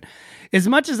vaccinated. As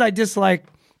much as I dislike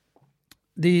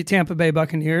the Tampa Bay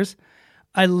Buccaneers,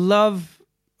 I love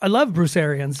Bruce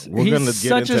Arians. We're going to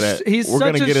get into that. We're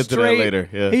going to get into that later.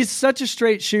 Yeah. He's such a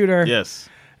straight shooter. Yes.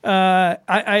 I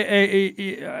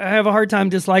have a hard time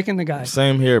disliking the guy.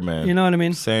 Same here, man. You know what I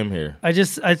mean? Same here. I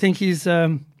think he's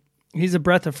a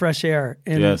breath of fresh air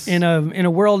in a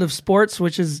world of sports,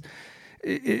 which is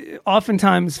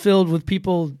oftentimes filled with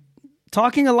people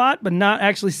talking a lot but not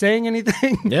actually saying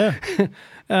anything.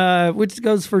 Yeah. Which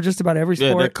goes for just about every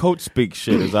sport. Yeah, that coach speak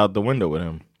shit is out the window with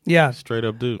him. Yeah. Straight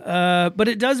up dude. But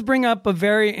it does bring up a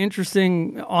very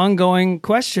interesting ongoing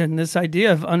question, this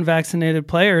idea of unvaccinated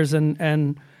players.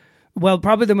 And well,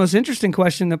 probably the most interesting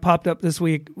question that popped up this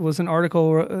week was an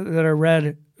article that I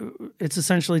read. It's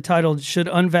essentially titled, should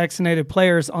unvaccinated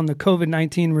players on the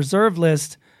COVID-19 reserve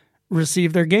list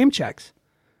receive their game checks?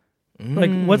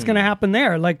 Like, what's going to happen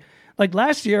there? Like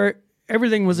last year,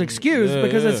 everything was excused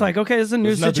because it's like, okay, this is a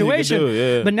new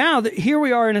situation. But now here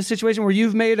we are in a situation where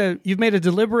you've made a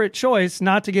deliberate choice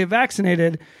not to get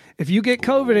vaccinated, If you get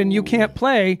COVID and you can't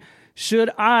play, should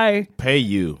I Pay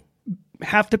you.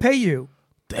 have to pay you?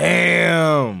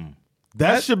 Damn.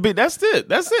 That's it. That's it.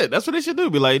 That's what they should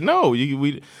do. Be like, no,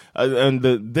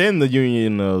 then the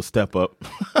union will step up.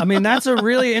 I mean, that's a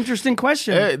really interesting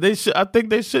question. I think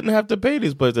they shouldn't have to pay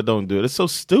these players that don't do it. It's so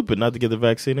stupid not to get the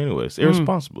vaccine anyway. It's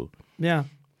irresponsible. Yeah.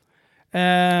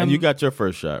 And you got your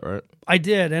first shot, right? I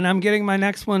did, and I'm getting my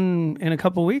next one in a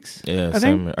couple weeks. Yeah, I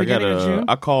same. think. I got June,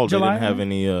 I called. July, they didn't have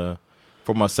any.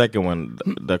 For my second one,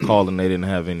 they called and they didn't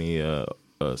have any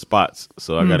spots,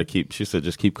 so I got to keep. She said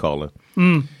just keep calling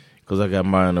because I got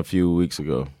mine a few weeks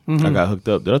ago. I got hooked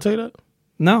up. Did I tell you that?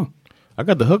 No. I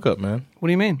got the hookup, man. What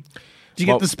do you mean? Did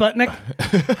you get the Sputnik?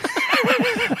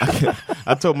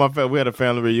 I told my family we had a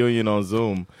family reunion on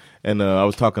Zoom, and I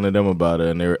was talking to them about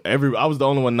it, and I was the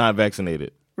only one not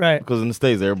vaccinated. Right. Because in the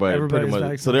States, everybody's pretty much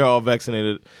vaccinated. So they're all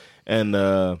vaccinated. And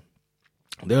they're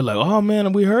like, oh,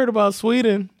 man, we heard about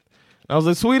Sweden. And I was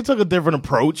like, Sweden took a different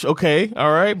approach. Okay,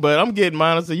 all right. But I'm getting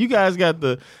mine. I said, you guys got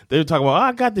they were talking about,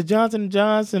 I got the Johnson &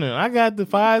 Johnson, and I got the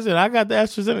Pfizer, and I got the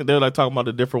AstraZeneca. They were like talking about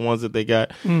the different ones that they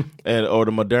got, or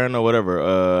the Moderna or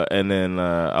whatever. And then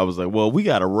I was like, well, we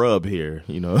got a rub here,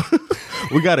 you know.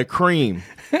 We got a cream.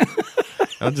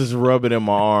 I just rub it in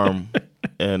my arm.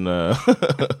 And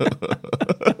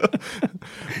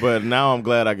but now I'm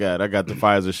glad I got the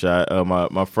Pfizer shot.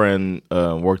 My friend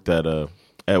worked at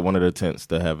one of the tents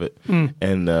to have it,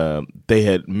 and they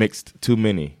had mixed too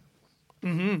many.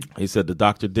 He said the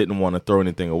doctor didn't want to throw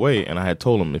anything away, and I had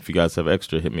told him if you guys have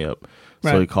extra, hit me up.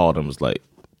 So he called him, was like,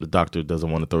 the doctor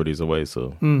doesn't want to throw these away,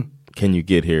 so can you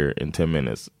get here in 10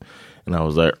 minutes? And I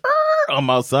was like, I'm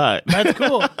outside. That's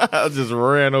cool. I just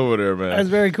ran over there, man. That's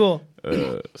very cool.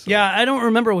 Yeah, I don't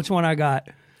remember which one I got.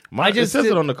 It says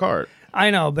it on the card.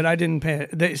 I know, but I didn't pay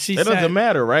it. It doesn't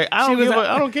matter, right? I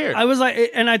don't care. I was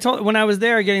like, and I told when I was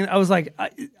there I was like,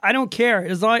 I don't care.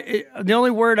 As long the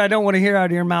only word I don't want to hear out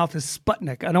of your mouth is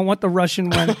Sputnik. I don't want the Russian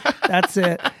one. That's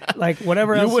it. Like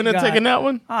whatever else. You wouldn't have taken that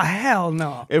one? Oh hell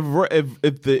no.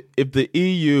 If the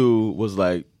EU was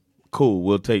like, cool,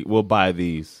 we'll buy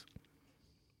these,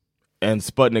 and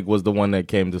Sputnik was the one that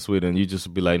came to Sweden, you just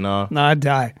would be like, nah. Nah, I'd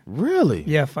die. Really?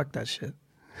 Yeah, fuck that shit.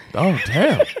 Oh,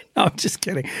 damn. No, I'm just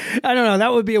kidding. I don't know.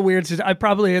 That would be a weird situation. I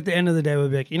probably, at the end of the day,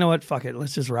 would be like, you know what? Fuck it.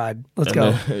 Let's just ride. Let's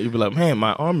go. You'd be like, man,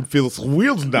 my arm feels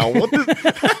wheels now. What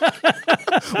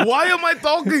the? Why am I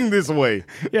talking this way?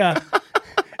 Yeah.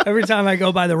 Every time I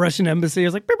go by the Russian embassy,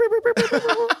 it's like, beep, beep, beep, beep, beep,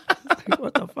 beep. Like,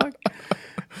 what the fuck?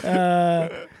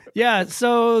 Yeah.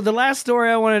 So the last story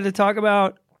I wanted to talk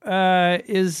about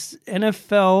is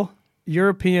NFL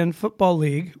European Football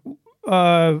League.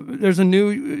 There's a new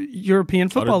European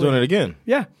Football League. They're doing League. it again?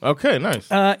 Yeah. Okay, nice.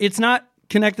 It's not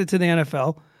connected to the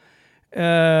NFL.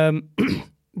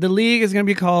 The league is going to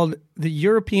be called the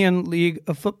European League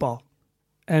of Football.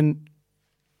 And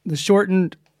the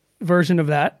shortened version of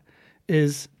that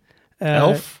is...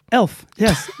 Elf? Elf,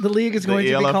 yes. The league is going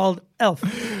to be called Elf.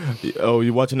 Oh,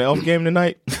 you watching the Elf game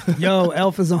tonight? Yo,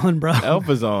 Elf is on, bro. Elf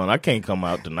is on. I can't come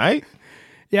out tonight.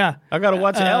 Yeah. I got to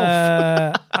watch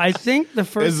Elf. I think the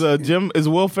first... Is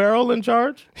Will Ferrell in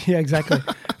charge? Yeah, exactly.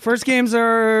 First games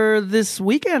are this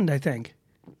weekend, I think.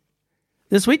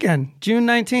 This weekend, June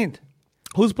 19th.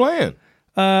 Who's playing?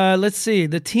 Let's see.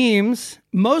 The teams,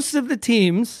 most of the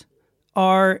teams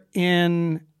are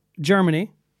in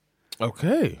Germany.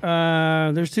 Okay.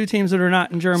 There's two teams that are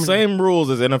not in Germany. Same rules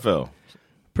as NFL.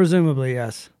 Presumably,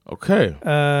 yes. Okay.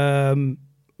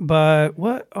 But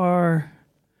what are...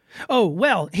 Oh,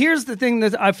 well, here's the thing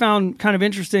that I found kind of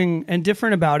interesting and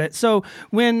different about it. So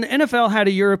when NFL had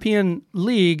a European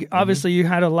league, obviously you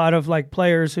had a lot of like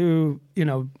players who, you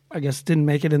know, I guess didn't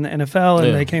make it in the NFL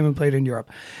and they came and played in Europe.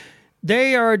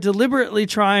 They are deliberately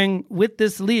trying with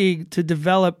this league to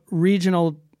develop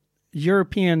regional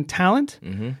European talent.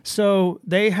 So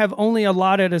they have only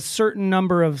allotted a certain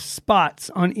number of spots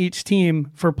on each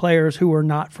team for players who are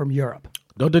not from Europe.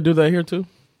 Don't they do that here too?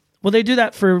 Well, they do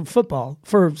that for football,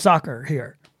 for soccer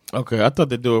here. Okay, I thought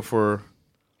they do it for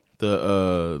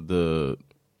the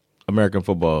American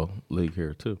Football League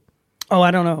here too. Oh,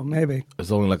 I don't know. Maybe it's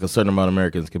only like a certain amount of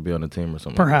Americans can be on the team or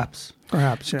something. Perhaps.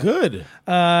 Yeah. Good.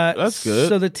 That's good.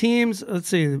 So the teams. Let's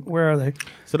see. Where are they?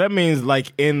 So that means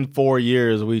like in 4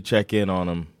 years we check in on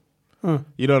them.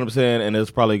 You know what I'm saying? And it's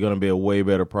probably going to be a way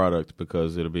better product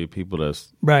because it'll be people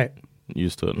that's right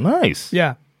used to it. Nice.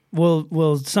 Yeah.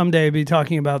 We'll someday be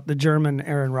talking about the German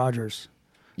Aaron Rodgers.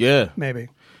 Yeah. Maybe.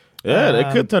 Yeah,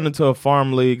 it could turn into a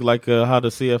farm league like how the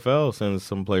CFL sends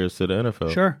some players to the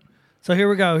NFL. Sure. So here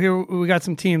we go. Here we got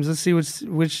some teams. Let's see which do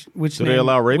name, they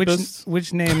allow rapists?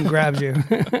 Which name grabs you?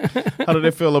 How do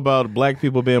they feel about black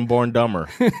people being born dumber?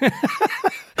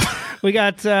 We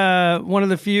got one of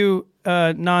the few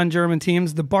non-German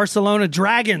teams, the Barcelona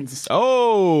Dragons.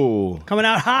 Oh, coming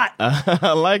out hot.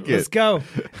 I like it. Let's go.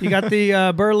 You got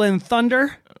the Berlin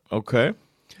Thunder. Okay,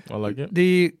 I like it.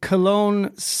 The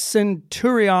Cologne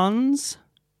Centurions.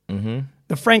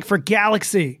 The Frankfurt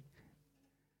Galaxy.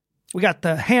 We got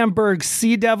the Hamburg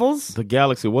Sea Devils. The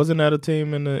Galaxy, wasn't that a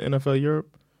team in the NFL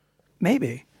Europe?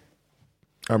 Maybe.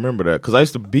 I remember that because I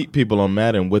used to beat people on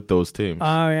Madden with those teams.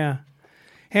 Oh, yeah.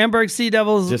 Hamburg Sea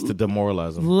Devils. Just to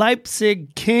demoralize them.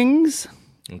 Leipzig Kings.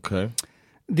 Okay.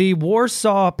 The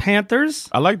Warsaw Panthers.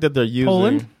 I like that they're using...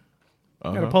 Poland.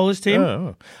 Got a Polish team.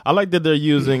 Yeah. I like that they're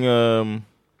using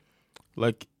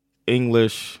like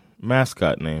English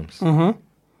mascot names.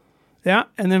 Yeah,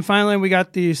 and then finally we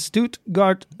got the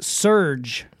Stuttgart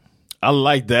Surge. I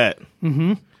like that.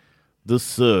 The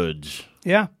Surge.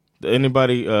 Yeah.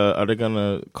 Anybody, are they going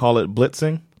to call it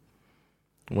blitzing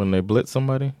when they blitz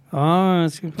somebody? Oh,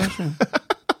 that's a good question.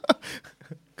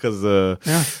 Because,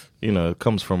 it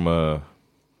comes from a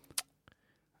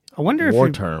I wonder war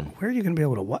if term. Where are you going to be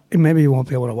able to watch? Maybe you won't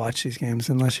be able to watch these games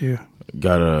unless you...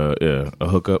 Got a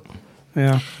hookup.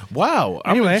 Yeah. Wow,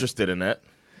 Anyway. I'm interested in that.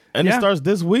 And it Yeah. starts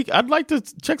this week. I'd like to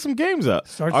check some games out.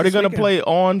 Starts Are they this going to weekend. play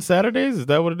on Saturdays? Is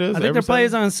that what it is? I think their play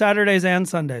is on Saturdays and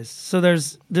Sundays. So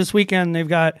there's this weekend they've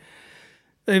got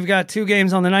 2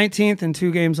 games on the 19th and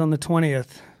 2 games on the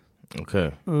 20th.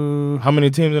 Okay. How many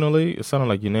teams in the league? It sounded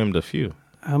like you named a few.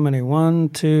 How many? 1,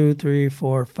 2, 3,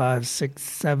 4, 5, 6,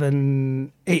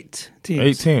 7, 8 teams.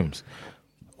 8 teams.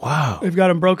 Wow. They've got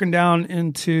them broken down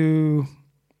into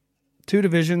 2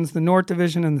 divisions, the North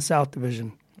Division and the South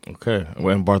Division. Okay.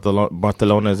 When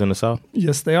Barcelona is in the south?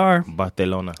 Yes, they are.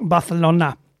 Barcelona.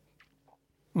 Barcelona.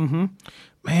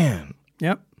 Man,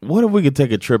 Yep. what if we could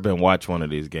take a trip and watch one of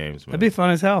these games, man? That'd be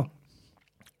fun as hell.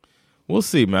 We'll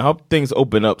see, man. I hope things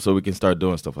open up so we can start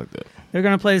doing stuff like that. They're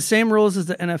going to play the same rules as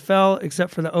the NFL,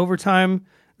 except for the overtime.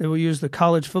 They will use the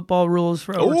college football rules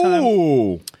for overtime.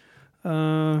 Ooh.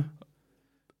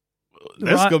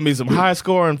 That's going to be some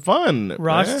high-scoring fun. man.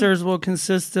 Rosters will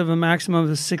consist of a maximum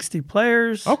of 60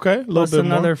 players. Okay, a little plus bit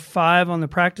another 5 on the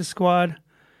practice squad.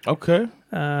 more. Okay.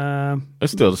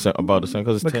 It's still about the same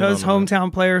because it's 10 Because on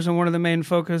hometown players are one of the main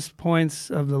focus points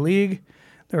of the league,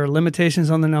 there are limitations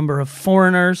on the number of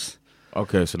foreigners.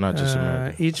 Okay, so not just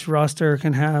American. Each roster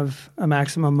can have a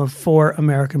maximum of 4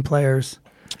 American players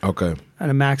Okay.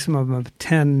 and a maximum of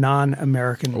 10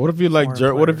 non-American. What if you like?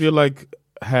 foreign What if players. you like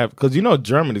have? Because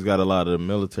Germany's got a lot of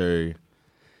military.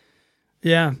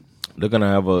 Yeah. They're gonna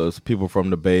have people from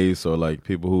the base or like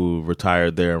people who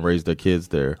retired there and raised their kids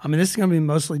there. I mean, this is going to be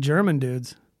mostly German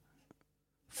dudes.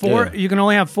 4. Yeah. You can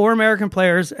only have 4 American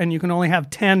players, and you can only have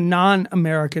 10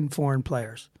 non-American foreign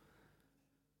players.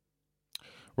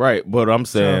 Right, but I'm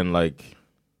saying like,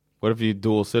 what if you're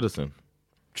dual citizen?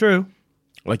 True.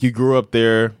 Like you grew up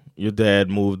there, your dad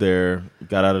moved there,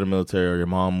 got out of the military, or your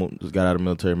mom got out of the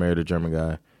military, married a German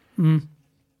guy.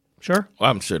 Sure. Well,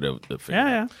 I'm sure they'll figure it out.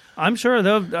 Yeah. I'm sure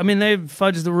they've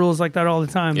fudged the rules like that all the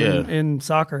time Yeah. in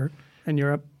soccer in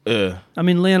Europe. Yeah. I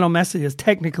mean, Lionel Messi is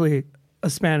technically a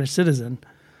Spanish citizen.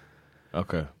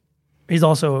 Okay. He's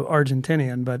also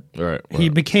Argentinian, but All right. he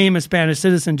became a Spanish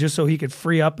citizen just so he could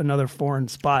free up another foreign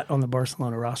spot on the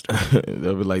Barcelona roster.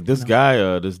 They'll be like, this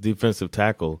guy, this defensive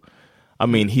tackle. I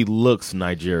mean, he looks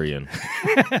Nigerian,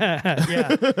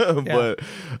 Yeah. but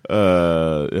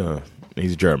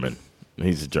he's German.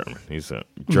 He's German. He's a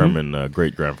German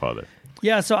great grandfather.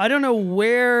 Yeah, so I don't know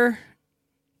where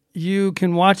you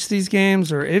can watch these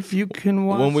games or if you can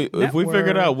watch. If we figure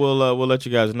it out, we'll let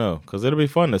you guys know because it'll be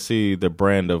fun to see the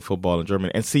brand of football in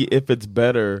Germany and see if it's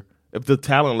better, if the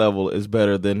talent level is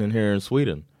better than in here in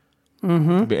Sweden.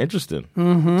 It'll be interesting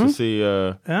to see.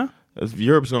 Yeah. If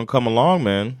Europe's gonna come along,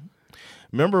 man.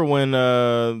 Remember when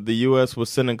the U.S. was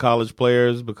sending college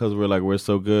players because we're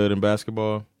so good in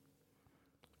basketball?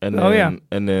 And then,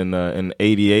 and then in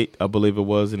 '88, I believe it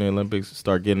was, in the Olympics,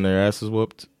 start getting their asses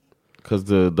whooped because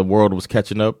the world was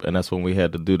catching up, and that's when we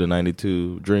had to do the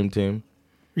 '92 Dream Team.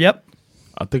 Yep.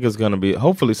 I think it's going to be,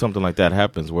 hopefully something like that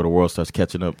happens where the world starts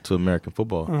catching up to American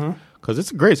football because it's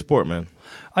a great sport, man.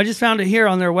 I just found it here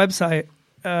on their website,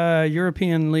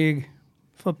 European League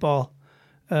football.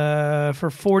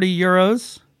 For 40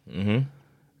 euros,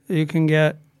 you can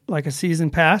get like a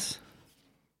season pass.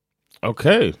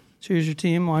 Okay. Choose your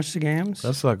team, watch the games.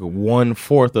 That's like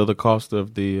 1/4 of the cost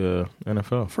of the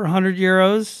NFL. For 100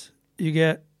 euros, you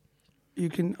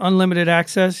can unlimited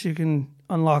access. You can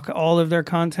unlock all of their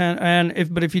content. And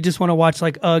if you just want to watch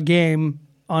like a game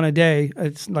on a day,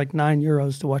 it's like 9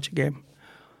 euros to watch a game.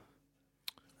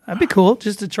 That'd be cool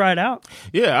just to try it out.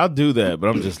 Yeah, I'll do that, but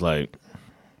I'm just like,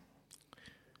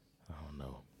 I don't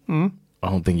know. I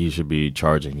don't think you should be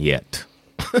charging yet.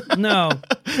 No.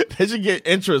 They should get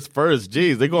interest first.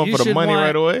 Jeez, they're going for the money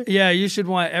right away. Yeah, you should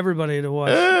want everybody to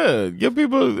watch. Yeah, get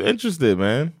people interested,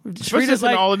 man. Especially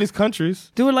in all of these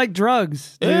countries. Do it like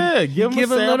drugs. Dude. Yeah, give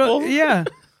them a sample. Yeah.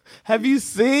 Have you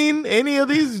seen any of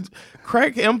these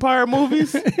crack empire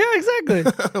movies? Yeah,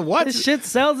 exactly. Watch this shit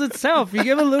sells itself. You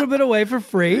give a little bit away for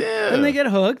free, and they get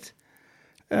hooked.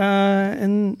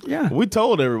 And yeah, we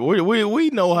told everybody we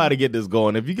know how to get this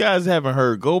going. If you guys haven't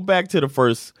heard, go back to the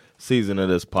first season of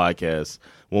this podcast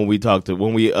when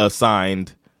we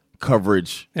assigned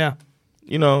coverage. Yeah,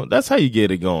 that's how you get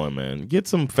it going, man. Get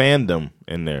some fandom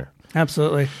in there.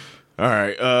 Absolutely. All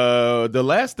right. The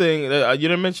last thing you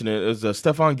didn't mention it is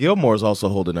Stephon Gilmore is also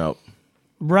holding out.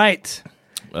 Right.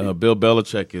 Bill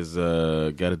Belichick is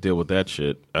got to deal with that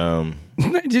shit.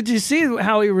 Did you see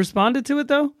how he responded to it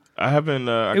though? I haven't.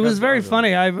 It was very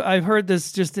funny. I've heard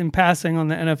this just in passing on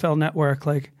the NFL Network.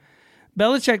 Like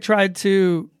Belichick tried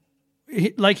to,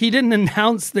 he didn't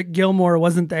announce that Gilmore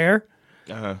wasn't there.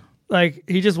 Like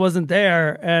he just wasn't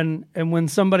there. And when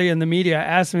somebody in the media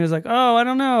asked me, he was like, "Oh, I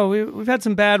don't know. We've had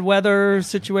some bad weather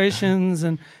situations,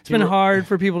 and it's been hard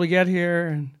for people to get here."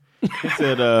 And he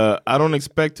said, "I don't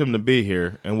expect him to be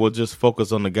here, and we'll just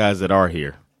focus on the guys that are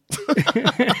here."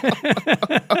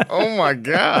 Oh my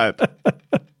God.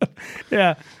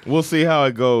 Yeah. We'll see how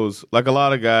it goes. Like a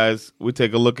lot of guys, we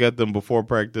take a look at them before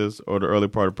practice or the early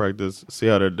part of practice, see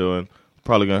how they're doing.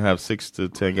 Probably going to have 6 to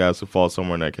 10 guys who fall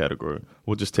somewhere in that category.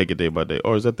 We'll just take it day by day.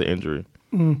 Or is that the injury?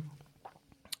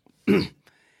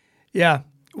 Yeah.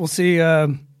 We'll see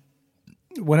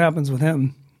what happens with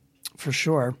him for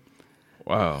sure.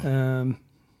 Wow.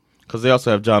 Because they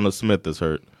also have Jonnu Smith that's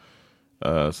hurt.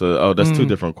 That's two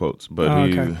different quotes. But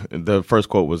the first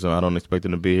quote was, "I don't expect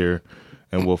him to be here,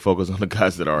 and we'll focus on the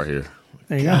guys that are here."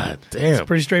 There you God go. damn. It's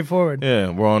pretty straightforward. Yeah,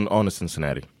 we're on to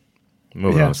Cincinnati.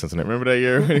 Moving on to Cincinnati. Remember that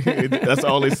year? That's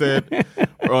all they said.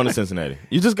 We're on to Cincinnati.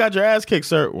 You just got your ass kicked,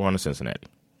 sir. We're on to Cincinnati.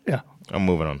 Yeah. I'm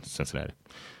moving on to Cincinnati.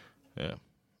 Yeah.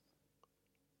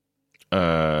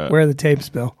 Where are the tapes,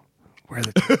 Bill? Where are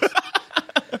the tapes?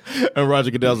 And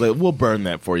Roger Goodell's like, "We'll burn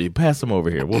that for you. Pass them over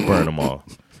here. We'll burn them all."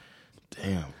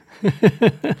 Damn.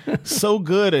 So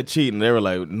good at cheating. They were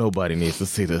like, "Nobody needs to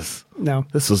see this. No.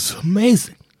 This was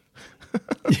amazing."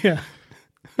 Yeah.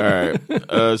 All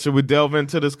right. Should we delve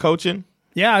into this coaching?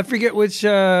 Yeah, I forget which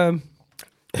one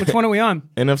are we on?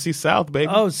 NFC South, baby.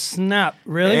 Oh, snap.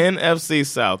 Really? NFC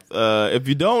South. If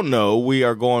you don't know, we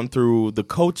are going through the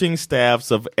coaching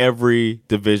staffs of every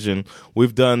division.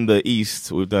 We've done the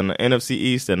East. We've done the NFC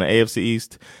East and the AFC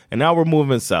East. And now we're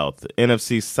moving South.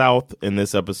 NFC South in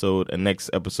this episode. And next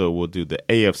episode, we'll do the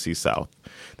AFC South.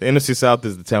 The NFC South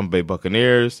is the Tampa Bay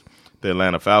Buccaneers, the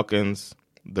Atlanta Falcons,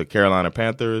 the Carolina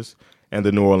Panthers, and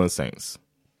the New Orleans Saints.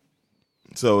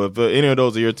 So if any of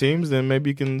those are your teams, then maybe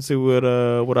you can see what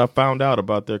I found out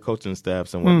about their coaching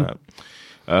staffs and whatnot.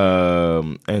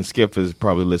 And Skip is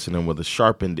probably listening with a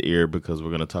sharpened ear because we're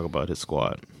going to talk about his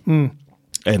squad and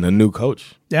a new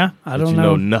coach. Yeah, I don't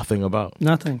know nothing about.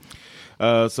 Nothing.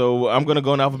 So I'm going to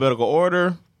go in alphabetical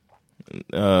order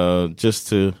just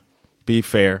to be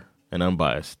fair and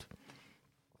unbiased.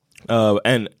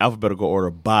 And alphabetical order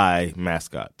by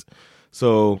mascot.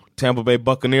 So Tampa Bay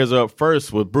Buccaneers are up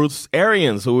first with Bruce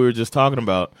Arians, who we were just talking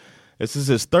about. This is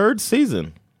his third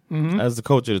season as the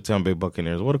coach of the Tampa Bay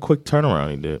Buccaneers. What a quick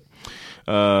turnaround he did.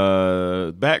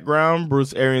 Background,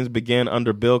 Bruce Arians began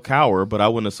under Bill Cowher, but I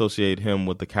wouldn't associate him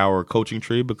with the Cowher coaching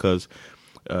tree because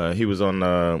he was on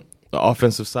the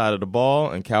offensive side of the ball,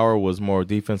 and Cowher was more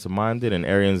defensive-minded, and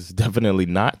Arians definitely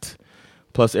not.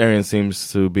 Plus, Arians seems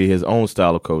to be his own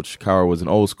style of coach. Cowher was an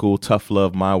old school, tough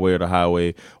love, my way or the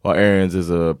highway, while Arians is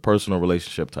a personal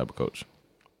relationship type of coach.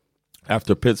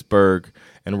 After Pittsburgh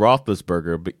and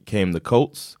Roethlisberger became the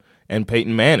Colts and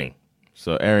Peyton Manning.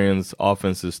 So Arians'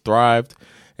 offenses thrived,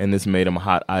 and this made him a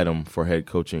hot item for head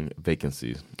coaching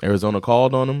vacancies. Arizona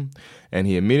called on him, and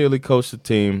he immediately coached the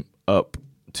team up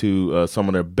to some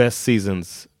of their best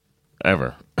seasons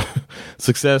ever.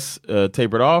 Success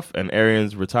tapered off, and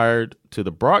Arians retired to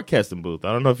the broadcasting booth.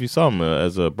 I don't know if you saw him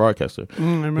as a broadcaster.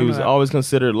 He was always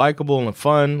considered likable and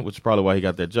fun, which is probably why he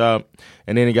got that job.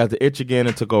 And then he got the itch again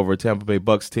and took over a Tampa Bay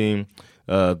Bucs team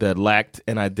that lacked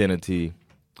an identity.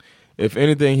 If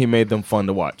anything, he made them fun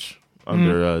to watch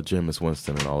under Jameis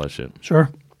Winston and all that shit. Sure.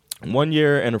 1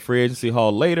 year and a free agency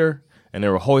haul later, and they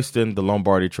were hoisting the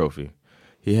Lombardi Trophy.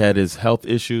 He had his health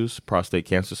issues, prostate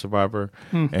cancer survivor,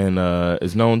 and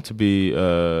is known to be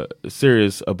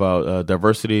serious about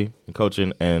diversity in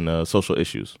coaching and social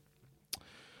issues.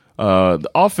 The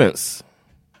offense,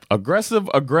 aggressive.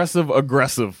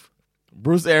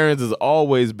 Bruce Arians has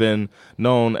always been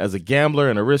known as a gambler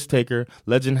and a risk taker.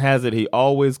 Legend has it he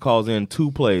always calls in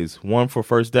 2 plays, one for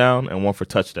first down and one for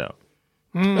touchdown.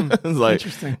 It's like,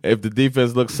 interesting. If the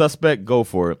defense looks suspect, go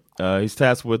for it. He's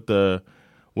tasked with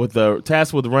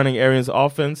running Arians'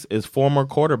 offense is former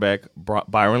quarterback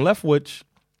Byron Leftwich.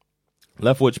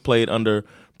 Leftwich played under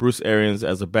Bruce Arians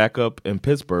as a backup in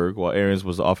Pittsburgh while Arians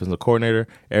was the offensive coordinator.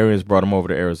 Arians brought him over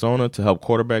to Arizona to help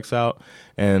quarterbacks out,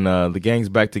 and the gang's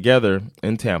back together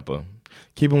in Tampa.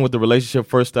 Keeping with the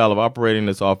relationship-first style of operating,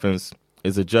 this offense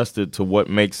is adjusted to what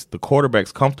makes the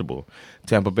quarterbacks comfortable.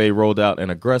 Tampa Bay rolled out an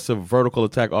aggressive vertical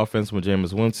attack offense when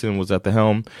Jameis Winston was at the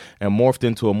helm and morphed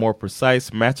into a more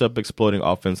precise matchup-exploiting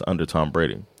offense under Tom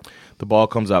Brady. The ball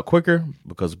comes out quicker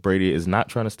because Brady is not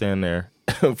trying to stand there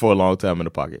for a long time in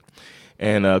the pocket.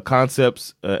 And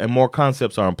more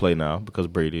concepts are in play now because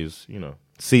Brady is,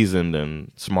 seasoned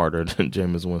and smarter than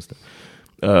Jameis Winston,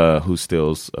 who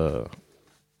steals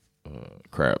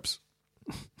crabs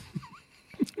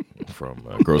from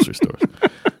grocery stores.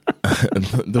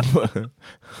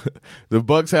 The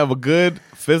Bucs have a good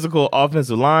physical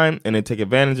offensive line, and they take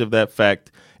advantage of that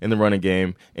fact in the running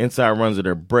game. Inside runs are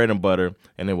their bread and butter,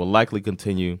 and they will likely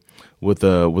continue with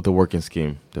the working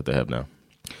scheme that they have now.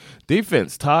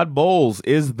 Defense, Todd Bowles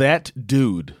is that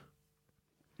dude.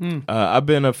 I've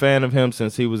been a fan of him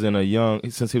since he was a young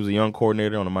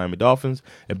coordinator on the Miami Dolphins.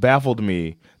 It baffled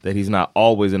me that he's not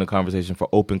always in the conversation for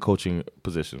open coaching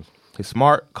positions. He's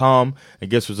smart, calm, and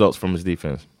gets results from his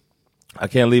defense. I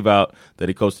can't leave out that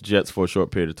he coached the Jets for a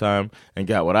short period of time and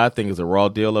got what I think is a raw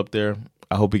deal up there.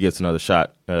 I hope he gets another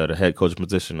shot at a head coach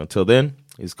position. Until then,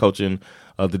 he's coaching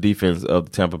the defense of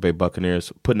the Tampa Bay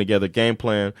Buccaneers, putting together a game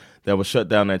plan that will shut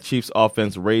down that Chiefs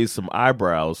offense, raise some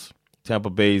eyebrows. Tampa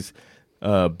Bay's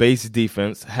base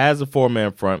defense has a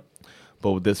 4-man front,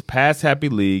 but with this pass-happy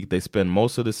league, they spend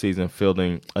most of the season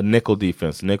fielding a nickel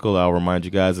defense. Nickel, I'll remind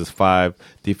you guys, is 5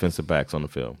 defensive backs on the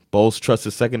field. Bowles trusts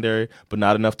his secondary, but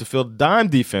not enough to field dime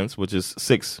defense, which is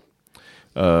 6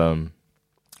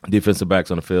 defensive backs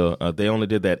on the field. They only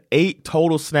did that 8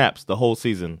 total snaps the whole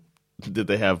season. Did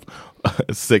they have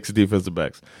 6 defensive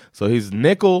backs? So he's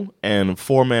nickel and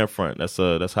 4-man front.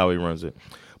 That's how he runs it.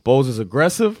 Bowles is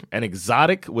aggressive and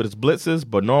exotic with his blitzes,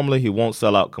 but normally he won't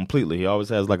sell out completely. He always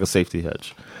has like a safety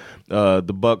hedge. The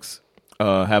Bucs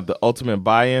have the ultimate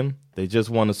buy-in. They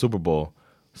just won the Super Bowl,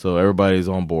 so everybody's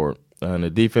on board. And the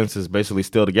defense is basically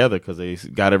still together because they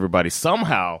got everybody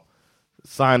somehow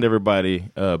signed everybody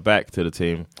back to the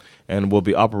team and will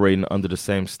be operating under the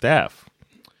same staff.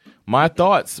 My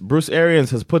thoughts, Bruce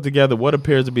Arians has put together what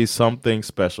appears to be something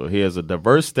special. He has a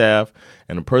diverse staff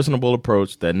and a personable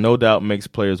approach that no doubt makes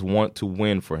players want to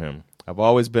win for him. I've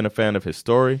always been a fan of his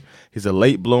story. He's a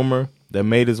late bloomer that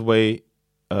made his way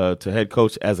to head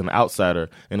coach as an outsider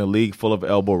in a league full of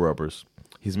elbow rubbers.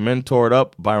 He's mentored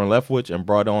up Byron Leftwich and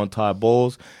brought on Todd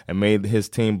Bowles and made his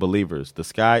team believers. The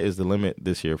sky is the limit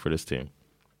this year for this team.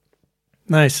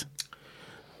 Nice.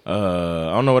 I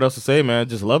don't know what else to say, man. I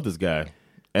just love this guy.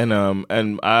 And I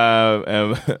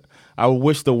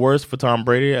wish the worst for Tom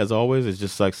Brady, as always. It's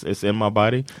just like it's in my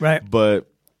body, right? But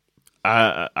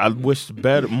I wish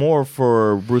more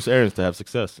for Bruce Arians to have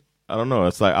success. I don't know.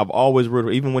 It's like I've always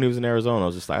rooted. Even when he was in Arizona, I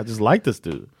was just like, I just like this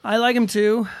dude. I like him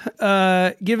too.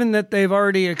 Given that they've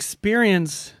already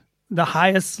experienced the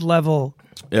highest level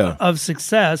of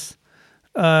success.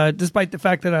 Despite the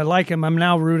fact that I like him, I'm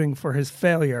now rooting for his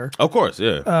failure. Of course,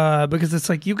 yeah. Because it's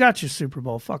like, you got your Super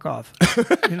Bowl. Fuck off.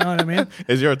 You know what I mean?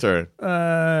 It's your turn.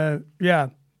 Yeah.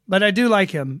 But I do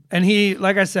like him. And he,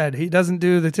 like I said, he doesn't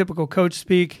do the typical coach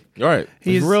speak. All right.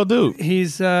 He's a real dude. He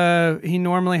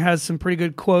normally has some pretty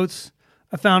good quotes.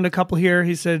 I found a couple here.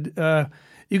 He said,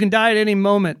 you can die at any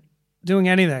moment doing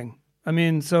anything. I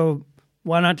mean, so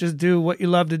why not just do what you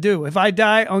love to do? If I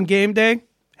die on game day,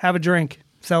 have a drink.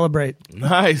 Celebrate.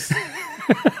 Nice.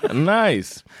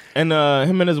 Nice. And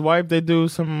him and his wife, they do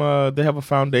some they have a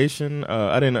foundation.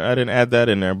 I didn't add that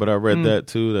in there, but I read that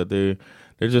too, that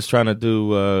they're just trying to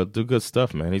do good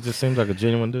stuff, man. He just seems like a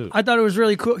genuine dude. I thought it was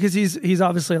really cool because he's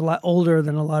obviously a lot older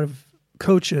than a lot of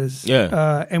coaches.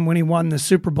 Yeah. And when he won the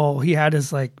Super Bowl, he had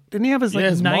his didn't he have his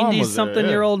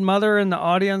 90-something-year-old mother in the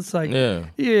audience? Yeah,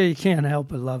 you can't help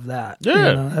but love that.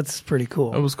 Yeah. That's pretty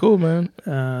cool. It was cool, man.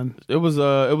 It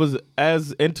was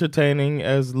as entertaining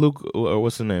as Luke, or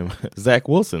what's her name? Zach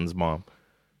Wilson's mom.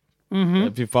 Mm-hmm.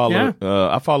 If you follow,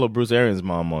 I follow Bruce Arians'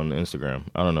 mom on Instagram.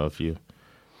 I don't know if you.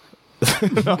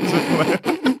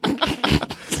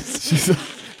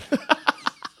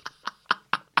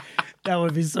 That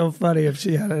would be so funny if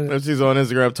she had If she's on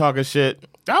Instagram talking shit.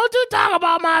 Don't you talk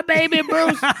about my baby,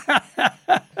 Bruce.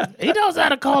 He knows how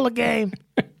to call a game.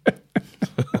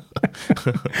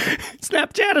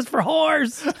 Snapchat is for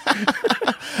whores.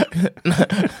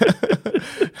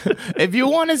 If you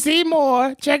want to see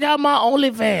more, check out my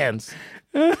OnlyFans.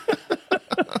 All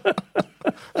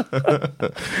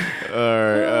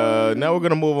right. Now we're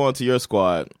going to move on to your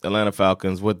squad, Atlanta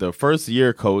Falcons, with the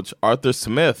first-year coach, Arthur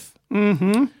Smith.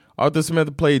 Mm-hmm. Arthur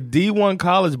Smith played D1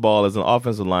 college ball as an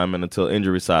offensive lineman until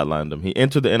injury sidelined him. He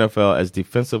entered the NFL as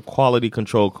defensive quality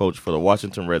control coach for the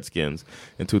Washington Redskins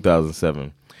in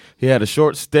 2007. He had a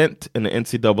short stint in the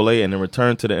NCAA and then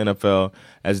returned to the NFL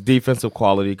as defensive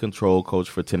quality control coach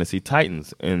for Tennessee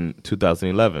Titans in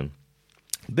 2011.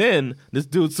 Then this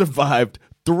dude survived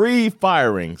 3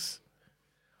 firings.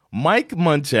 Mike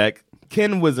Munchak,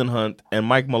 Ken Wisenhunt, and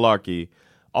Mike Mularkey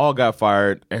all got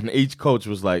fired, and each coach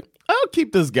was like, I'll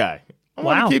keep this guy. I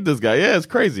want to keep this guy. Yeah, it's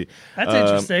crazy. That's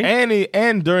interesting.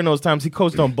 And during those times, he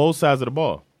coached on both sides of the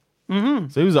ball. Mm-hmm.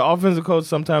 So he was an offensive coach,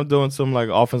 sometimes doing some like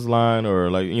offensive line or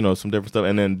like, you know, some different stuff,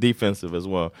 and then defensive as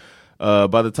well.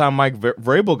 By the time Mike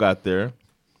Vrabel got there,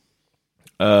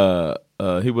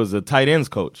 he was a tight ends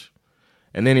coach.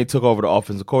 And then he took over the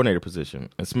offensive coordinator position.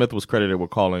 And Smith was credited with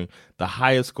calling the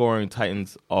highest scoring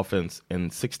Titans offense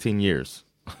in 16 years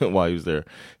while he was there.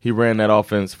 He ran that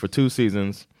offense for 2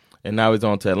 seasons. And now he's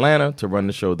on to Atlanta to run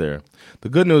the show there. The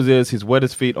good news is he's wet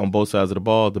his feet on both sides of the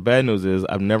ball. The bad news is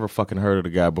I've never fucking heard of the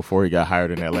guy before he got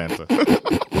hired in Atlanta.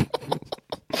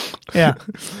 Yeah.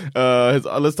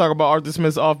 Let's talk about Arthur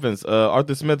Smith's offense.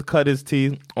 Arthur Smith cut his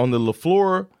teeth on the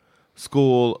LaFleur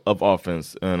School of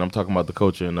Offense, and I'm talking about the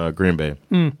coach in Green Bay.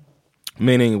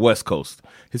 Meaning West Coast.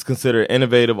 He's considered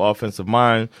innovative offensive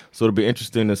mind, so it'll be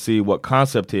interesting to see what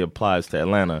concept he applies to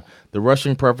Atlanta. The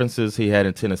rushing preferences he had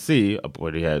in Tennessee,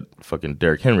 where he had fucking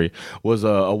Derrick Henry, was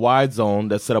a wide zone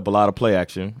that set up a lot of play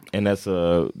action, and that's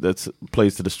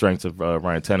plays to the strengths of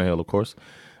Ryan Tannehill, of course.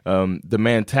 The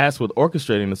man tasked with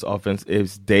orchestrating this offense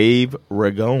is Dave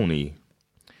Ragone.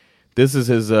 This is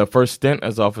his first stint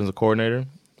as offensive coordinator.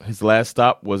 His last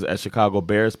stop was as Chicago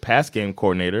Bears pass game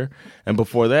coordinator, and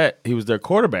before that, he was their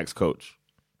quarterbacks coach.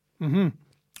 Mm-hmm.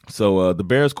 So the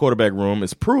Bears quarterback room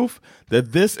is proof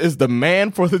that this is the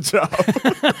man for the job.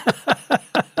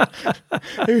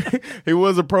 He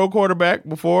was a pro quarterback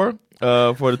before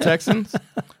for the Texans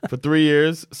for 3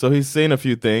 years, so he's seen a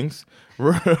few things.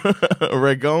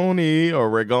 Ragone,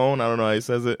 I don't know how he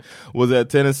says it, was at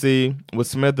Tennessee with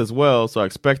Smith as well, so I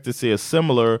expect to see a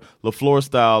similar LaFleur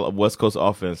style of West Coast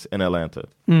offense in Atlanta.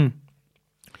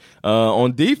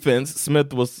 On defense,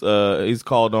 Smith was he's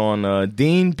called on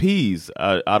Dean Pease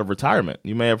out of retirement.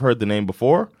 You may have heard the name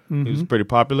before. Mm-hmm. He was pretty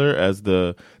popular as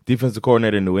the defensive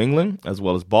coordinator in New England as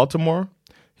well as Baltimore.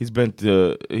 He's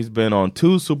been on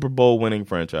 2 Super Bowl winning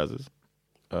franchises.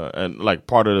 And like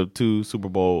part of the 2 Super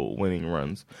Bowl winning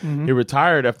runs. Mm-hmm. He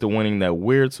retired after winning that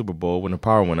weird Super Bowl when the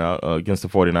power went out against the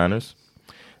 49ers.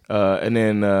 And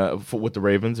then with the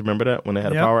Ravens, remember that when they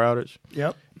had a power outage?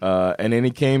 Yep. And then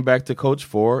he came back to coach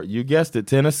for, you guessed it,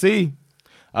 Tennessee.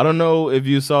 I don't know if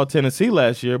you saw Tennessee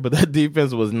last year, but that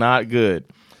defense was not good.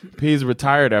 Pease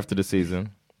retired after the season,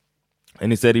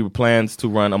 and he said he plans to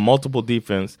run a multiple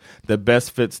defense that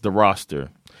best fits the roster.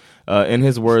 In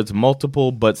his words,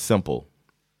 multiple but simple.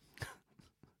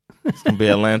 It's going to be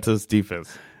Atlanta's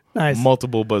defense. Nice.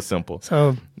 Multiple but simple.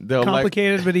 So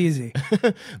complicated but easy.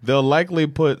 They'll likely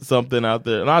put something out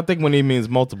there. And I think when he means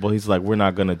multiple, he's like, we're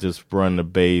not going to just run the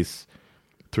base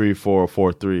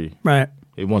 3-4-4-3. Right.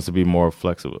 He wants to be more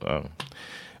flexible.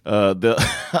 I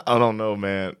don't know,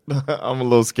 man. I'm a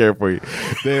little scared for you.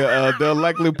 They'll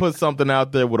likely put something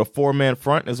out there with a 4-man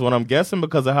front is what I'm guessing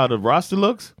because of how the roster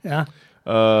looks. Yeah.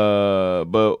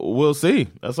 But we'll see.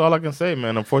 That's all I can say,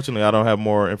 man. Unfortunately, I don't have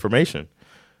more information.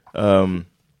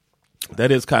 That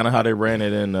is kind of how they ran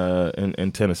it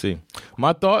in Tennessee.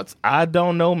 My thoughts, I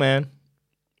don't know, man.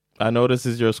 I know this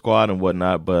is your squad and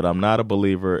whatnot, but I'm not a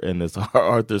believer in this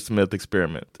Arthur Smith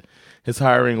experiment. His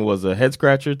hiring was a head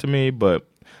scratcher to me, but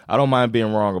I don't mind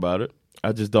being wrong about it.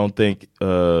 I just don't think it's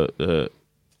going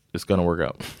to work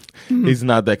out. Mm-hmm. He's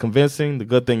not that convincing. The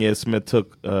good thing is Smith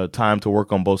took time to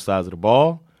work on both sides of the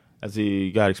ball as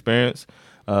he got experience.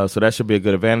 So that should be a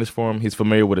good advantage for him. He's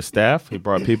familiar with his staff. He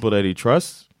brought people that he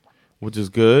trusts, which is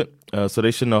good. So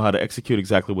they should know how to execute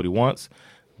exactly what he wants.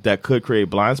 That could create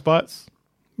blind spots.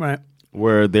 Right.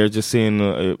 Where they're just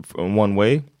seeing one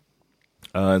way.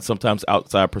 And sometimes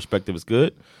outside perspective is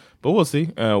good. But we'll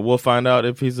see. We'll find out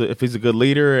if he's a good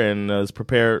leader and is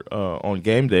prepared on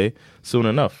game day soon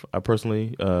enough. I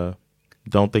personally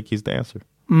don't think he's the answer.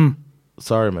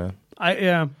 Sorry, man.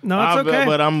 No, it's okay.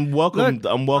 But I'm welcome. Look,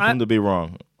 I'm welcome to be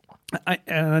wrong.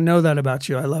 And I know that about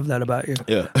you. I love that about you.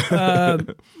 Yeah.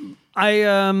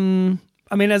 I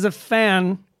mean, as a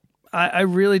fan, I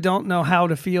really don't know how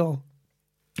to feel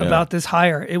about this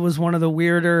hire. It was one of the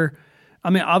weirder. I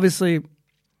mean, obviously,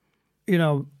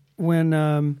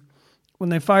 when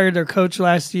they fired their coach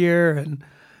last year, and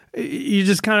you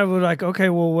just kind of were like, okay,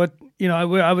 well, what?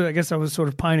 I guess I was sort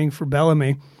of pining for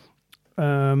Bellamy.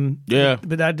 But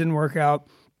that didn't work out.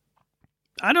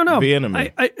 I don't know.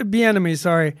 Bieniemy,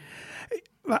 sorry.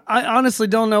 I honestly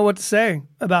don't know what to say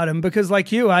about him because,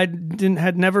 like you, I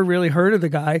had never really heard of the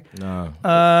guy. No.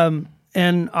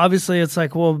 And obviously, it's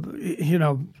like, well,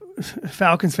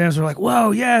 Falcons fans are like,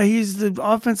 "Whoa, yeah, he's the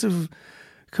offensive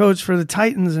coach for the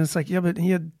Titans," and it's like, yeah, but he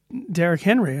had Derrick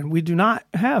Henry, and we do not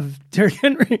have Derrick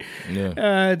Henry.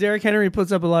 Yeah. Derrick Henry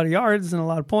puts up a lot of yards and a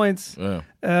lot of points.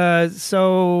 Yeah.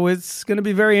 So it's going to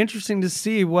be very interesting to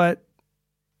see what.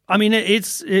 I mean,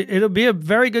 it'll be a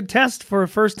very good test for a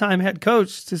first-time head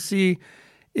coach to see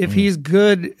if he's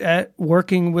good at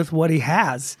working with what he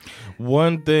has.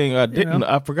 One thing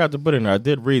I forgot to put in there. I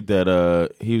did read that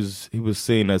he was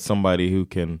seen as somebody who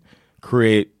can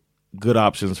create good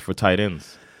options for tight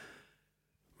ends.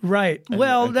 Right. And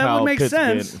that would make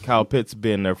sense. Kyle Pitts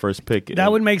being their first pick.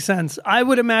 That would make sense. I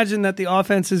would imagine that the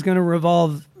offense is going to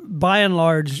revolve by and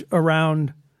large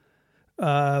around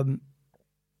Kyle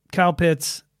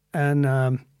Pitts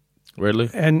and Ridley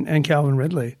and Calvin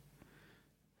Ridley.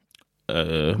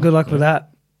 Good luck with that.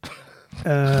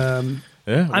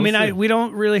 We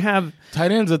don't really have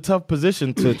tight end's a tough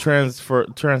position to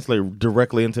translate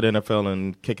directly into the NFL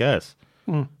and kick ass.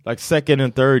 Like second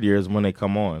and third years when they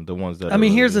come on, the ones that.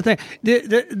 Here's the thing.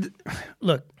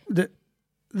 Look,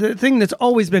 the thing that's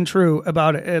always been true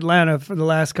about Atlanta for the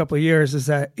last couple of years is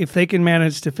that if they can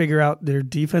manage to figure out their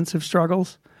defensive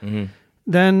struggles,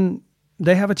 then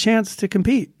they have a chance to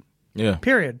compete. Yeah.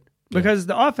 Period. Because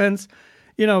the offense,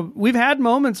 we've had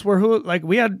moments where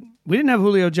we didn't have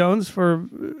Julio Jones for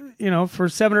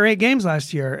 7 or 8 games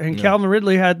last year, and Calvin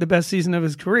Ridley had the best season of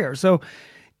his career. So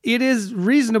it is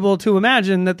reasonable to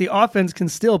imagine that the offense can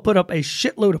still put up a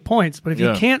shitload of points, but if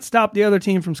you can't stop the other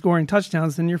team from scoring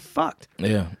touchdowns, then you're fucked.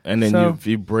 Yeah, and then if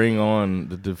you bring on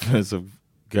the defensive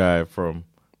guy from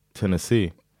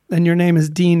Tennessee, then your name is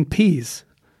Dean Pease.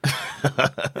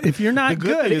 If you're not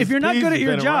good at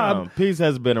your job, Pease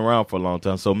has been around for a long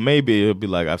time, so maybe it'll be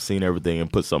like I've seen everything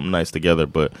and put something nice together.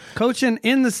 But coaching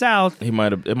in the South, it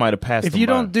might have passed. If you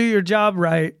don't do your job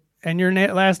right and your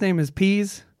last name is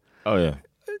Pease, oh yeah,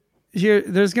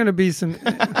 there's going to be some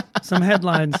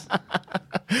headlines.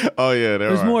 Oh yeah,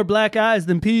 there's more black eyes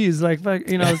than peas. Like it's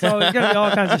going to be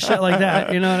all kinds of shit like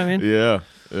that. You know what I mean?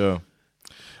 Yeah.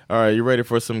 All right, you ready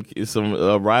for some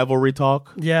rivalry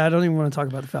talk? Yeah, I don't even want to talk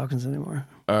about the Falcons anymore.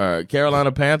 All right,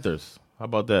 Carolina Panthers. How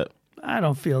about that? I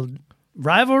don't feel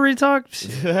rivalry talk.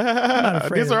 I'm not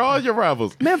afraid. These are all your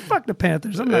rivals. Man, fuck the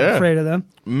Panthers. I'm not afraid of them.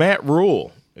 Matt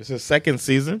Rule. It's his second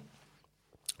season.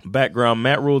 Background: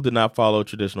 Matt Rule did not follow a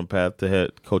traditional path to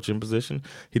head coaching position.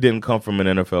 He didn't come from an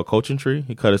NFL coaching tree.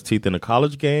 He cut his teeth in a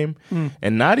college game,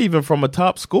 and not even from a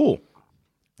top school.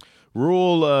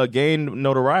 Rule gained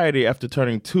notoriety after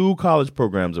turning 2 college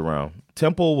programs around.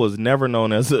 Temple was never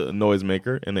known as a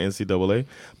noisemaker in the NCAA,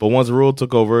 but once Rule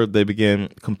took over, they began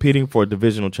competing for a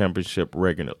divisional championship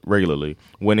regularly,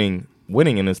 winning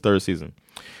in his 3rd season.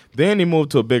 Then he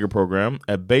moved to a bigger program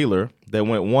at Baylor that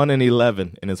went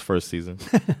 1-11 in his 1st season.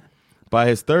 By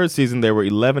his 3rd season, they were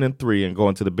 11-3 and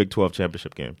going to the Big 12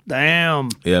 championship game. Damn.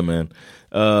 Yeah, man.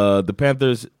 The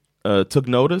Panthers took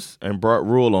notice and brought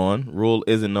Rule on. Rule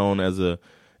isn't known as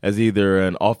either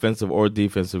an offensive or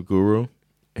defensive guru.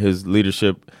 His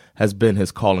leadership has been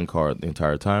his calling card the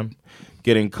entire time.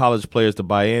 Getting college players to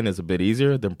buy in is a bit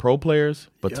easier than pro players,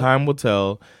 but time will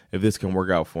tell if this can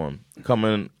work out for him.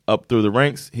 Coming up through the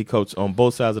ranks, he coached on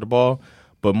both sides of the ball,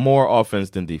 but more offense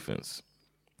than defense.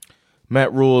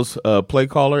 Matt Rule's play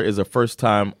caller is a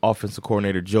first-time offensive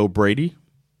coordinator, Joe Brady.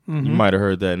 You might have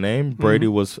heard that name. Brady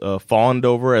was fawned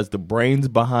over as the brains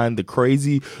behind the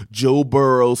crazy Joe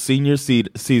Burrow senior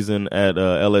season at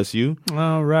LSU.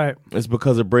 Oh, right. It's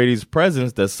because of Brady's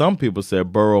presence that some people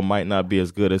said Burrow might not be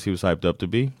as good as he was hyped up to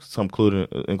be. Some,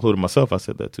 including myself, I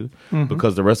said that too.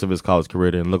 Because the rest of his college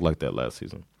career didn't look like that last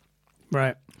season.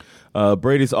 Right.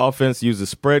 Brady's offense uses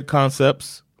spread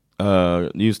concepts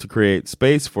used to create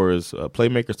space for his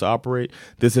playmakers to operate.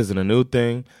 This isn't a new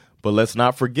thing, but let's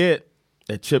not forget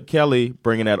that Chip Kelly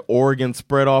bringing that Oregon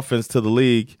spread offense to the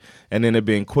league and then it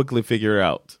being quickly figured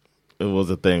out. It was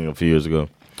a thing a few years ago.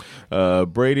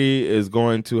 Brady is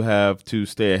going to have to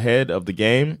stay ahead of the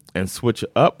game and switch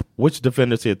up which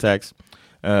defenders he attacks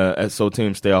so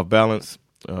teams stay off balance.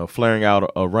 Flaring out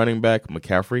a running back,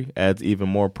 McCaffrey, adds even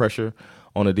more pressure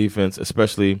on the defense,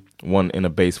 especially one in a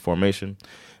base formation.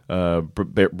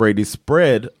 Brady's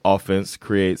spread offense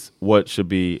creates what should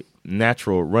be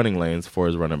natural running lanes for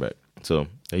his running back. So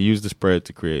they use the spread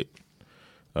to create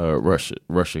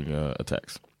rushing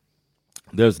attacks.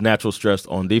 There's natural stress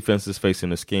on defenses facing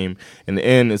the scheme. In the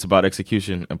end, it's about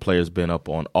execution and players being up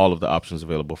on all of the options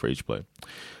available for each play.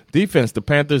 Defense, the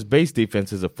Panthers' base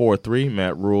defense is a 4-3.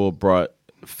 Matt Rule brought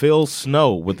Phil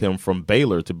Snow with him from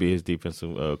Baylor to be his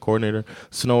defensive coordinator.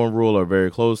 Snow and Rule are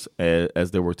very close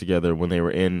as they work together when they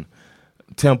were in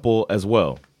Temple as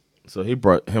well. So he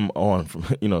brought him on from,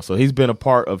 so he's been a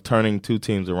part of turning two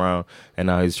teams around, and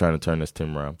now he's trying to turn this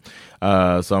team around.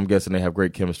 So I'm guessing they have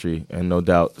great chemistry, and no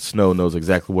doubt Snow knows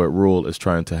exactly what Rule is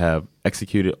trying to have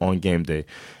executed on game day.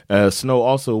 Snow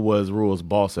also was Rule's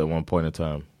boss at one point in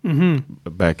time,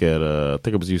 back at, I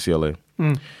think it was UCLA,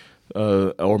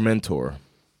 or mentor.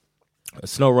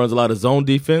 Snow runs a lot of zone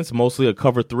defense, mostly a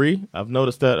cover 3. I've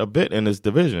noticed that a bit in this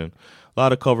division. A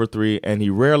lot of cover 3, and he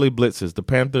rarely blitzes. The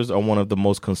Panthers are one of the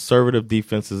most conservative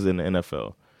defenses in the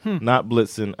NFL. Not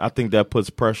blitzing. I think that puts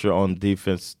pressure on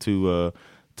defense to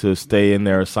stay in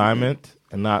their assignment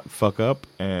and not fuck up.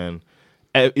 And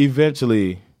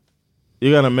eventually,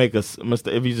 you're going to make a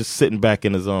mistake if you're just sitting back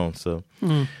in the zone. So,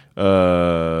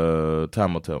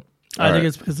 time will tell. I think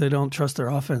it's because they don't trust their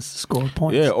offense to score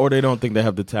points. Yeah, or they don't think they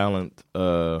have the talent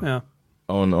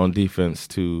on defense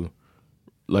to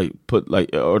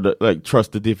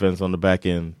trust the defense on the back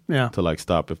end to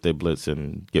stop if they blitz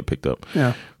and get picked up.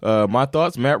 Yeah. My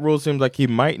thoughts: Matt Rule seems like he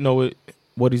might know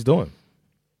what he's doing.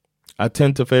 I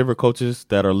tend to favor coaches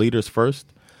that are leaders first.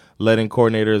 Letting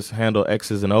coordinators handle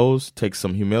X's and O's takes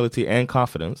some humility and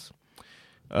confidence.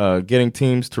 Getting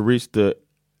teams to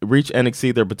reach and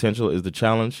exceed their potential is the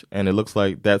challenge, and it looks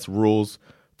like that's Rule's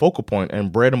focal point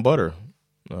and bread and butter,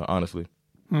 honestly.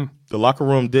 The locker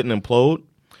room didn't implode,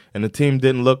 and the team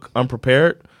didn't look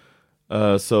unprepared,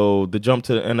 so the jump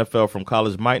to the NFL from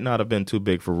college might not have been too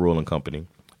big for Rule and company.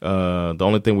 The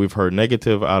only thing we've heard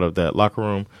negative out of that locker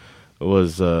room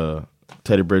was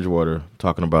Teddy Bridgewater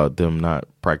talking about them not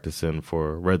practicing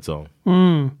for red zone.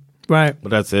 Right. But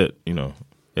that's it,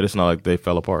 It's not like they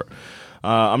fell apart.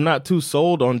 I'm not too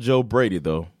sold on Joe Brady,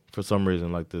 though, for some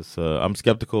reason like this. I'm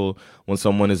skeptical when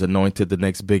someone is anointed the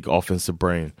next big offensive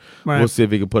brain. Right. We'll see if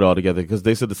he can put it all together, because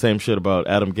they said the same shit about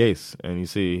Adam Gase. And you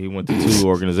see, he went to 2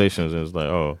 organizations, and it's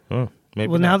like, maybe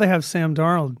Well, not. now they have Sam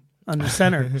Darnold under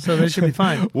center, so they should be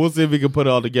fine. We'll see if he can put it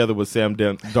all together with Sam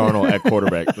Darnold at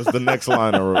quarterback. That's the next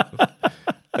line.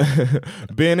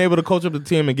 Being able to coach up the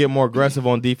team and get more aggressive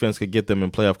on defense could get them in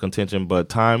playoff contention, but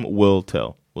time will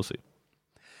tell. We'll see.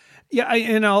 Yeah,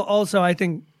 I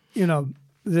think,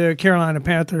 the Carolina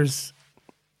Panthers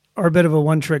are a bit of a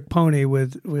one-trick pony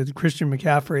with Christian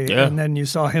McCaffrey, and then you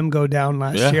saw him go down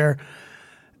last year,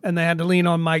 and they had to lean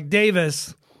on Mike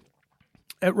Davis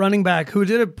at running back, who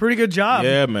did a pretty good job.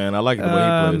 Yeah, man, I like the way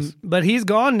he plays. But he's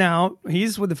gone now.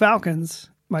 He's with the Falcons.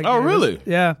 Mike Davis. Really?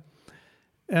 Yeah.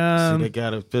 See, they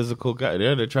got a physical guy.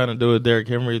 Yeah, they're trying to do a Derrick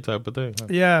Henry type of thing. Huh?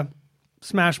 Yeah,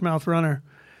 smash mouth runner.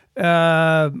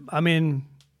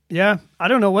 Yeah, I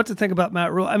don't know what to think about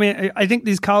Matt Rule. I think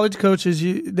these college coaches,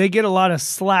 they get a lot of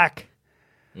slack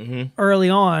early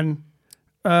on.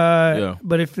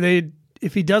 But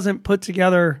if he doesn't put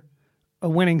together a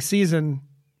winning season,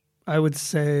 I would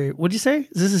say, what'd you say?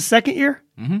 Is this his second year?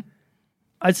 Mm-hmm.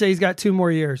 I'd say he's got 2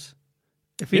 more years.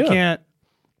 If he can't.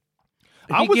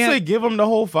 I would say give him the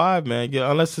whole 5, man. Yeah,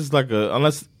 unless it's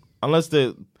unless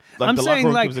the locker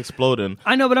room keeps exploding.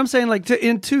 I know, but I'm saying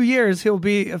in 2 years he'll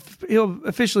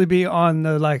officially be on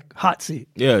the hot seat.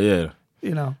 Yeah.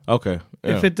 Okay.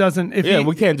 Yeah. If it doesn't,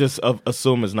 we can't just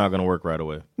assume it's not going to work right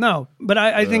away. No, but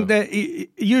I think that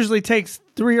it usually takes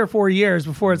 3 or 4 years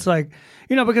before it's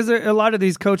because there are a lot of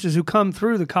these coaches who come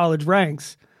through the college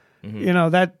ranks,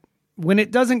 that when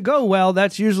it doesn't go well,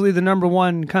 that's usually the number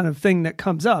one kind of thing that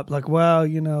comes up.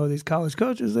 These college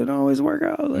coaches, they don't always work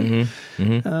out.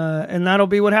 And that'll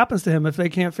be what happens to him if they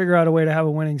can't figure out a way to have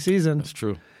a winning season. That's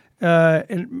true.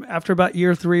 And after about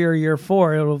year 3 or year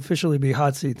 4, it'll officially be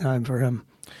hot seat time for him.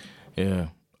 Yeah.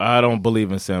 I don't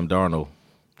believe in Sam Darnold,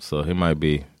 so he might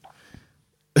be.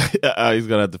 He's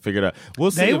going to have to figure it out. We'll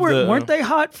see. Weren't they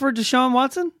hot for Deshaun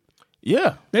Watson?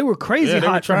 Yeah. They were crazy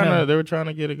hot for him. They were trying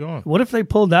to get it going. What if they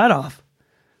pulled that off?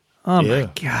 Oh, my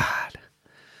God.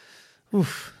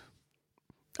 Oof.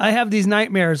 I have these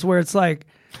nightmares where it's like,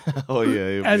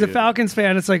 as a Falcons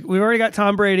fan, it's like, we've already got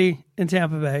Tom Brady in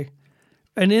Tampa Bay.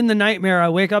 And in the nightmare, I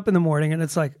wake up in the morning and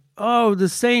it's like, oh, the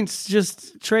Saints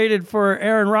just traded for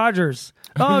Aaron Rodgers.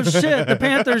 Oh, shit, the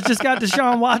Panthers just got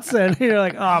Deshaun Watson. And you're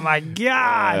like, oh, my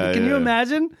God. Can you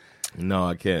imagine? No,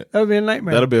 I can't. That would be a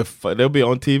nightmare. They'll be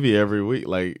on TV every week.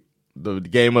 the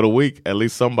game of the week, at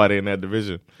least somebody in that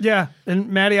division. Yeah, and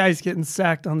Matty Ice getting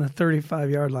sacked on the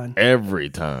 35-yard line. Every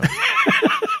time.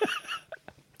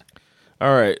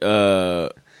 All right.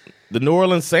 The New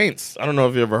Orleans Saints. I don't know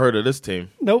if you ever heard of this team.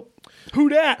 Nope. Who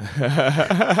dat?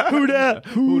 Who dat?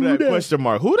 Who that? Question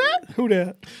mark. Who that? Who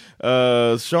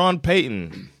dat? Sean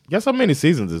Payton. Guess how many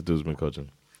seasons this dude's been coaching?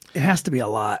 It has to be a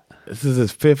lot. This is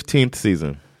his 15th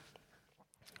season.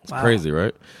 It's crazy,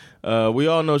 right? We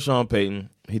all know Sean Payton.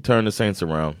 He turned the Saints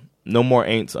around. No more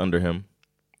ain'ts under him.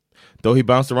 Though he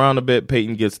bounced around a bit,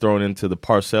 Payton gets thrown into the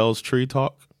Parcells tree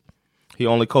talk. He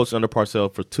only coached under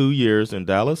Parcells for 2 years in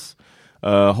Dallas,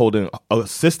 holding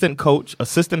assistant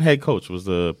head coach was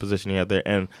the position he had there,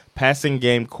 and passing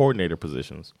game coordinator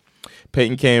positions.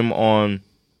 Payton came on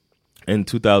in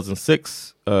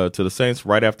 2006 to the Saints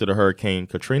right after the Hurricane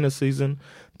Katrina season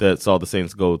that saw the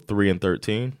Saints go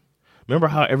 3-13. Remember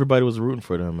how everybody was rooting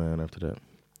for them, man, after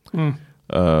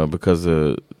that? Because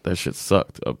that shit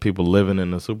sucked. People living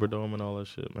in the Superdome and all that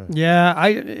shit, man. Yeah,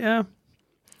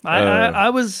 I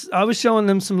was showing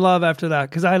them some love after that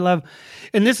because I love,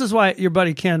 and this is why your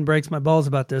buddy Ken breaks my balls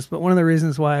about this. But one of the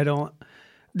reasons why I don't,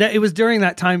 that it was during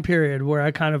that time period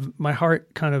where my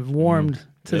heart kind of warmed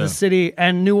to the city,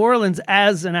 and New Orleans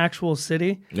as an actual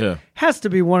city, has to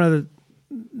be one of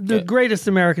the greatest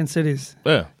American cities.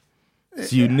 Yeah.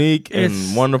 It's unique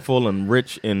and wonderful and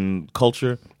rich in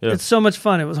culture. Yeah. It's so much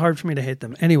fun. It was hard for me to hate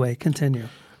them. Anyway, continue.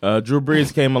 Drew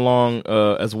Brees came along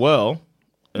as well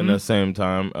in the same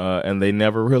time, and they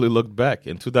never really looked back.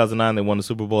 In 2009, they won the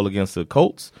Super Bowl against the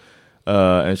Colts,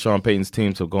 and Sean Payton's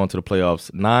teams have gone to the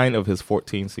playoffs 9 of his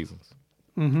 14 seasons.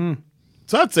 Mm-hmm.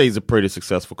 So I'd say he's a pretty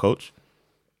successful coach.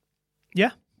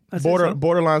 Yeah.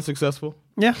 Borderline successful.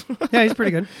 Yeah, he's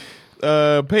pretty good.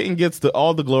 Payton gets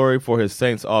all the glory for his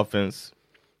Saints offense,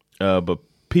 but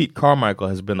Pete Carmichael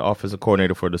has been the offensive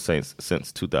coordinator for the Saints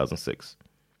since 2006.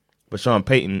 But Sean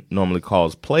Payton normally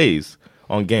calls plays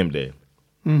on game day.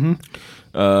 Mm-hmm.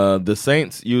 The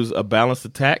Saints use a balanced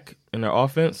attack in their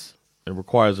offense. It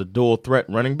requires a dual threat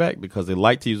running back because they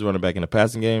like to use a running back in the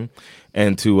passing game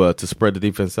and to spread the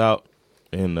defense out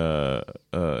in a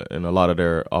lot of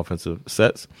their offensive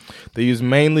sets. They use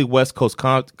mainly West Coast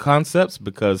concepts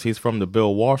because he's from the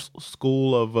Bill Walsh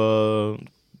school of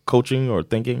coaching or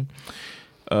thinking.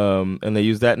 And they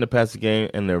use that in the passing game,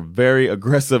 and they're very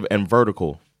aggressive and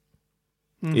vertical,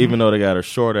 even though they got a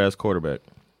short-ass quarterback.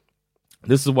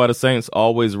 This is why the Saints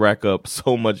always rack up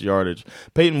so much yardage.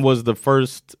 Payton was the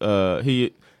first.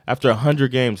 After 100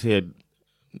 games,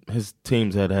 his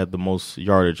teams had the most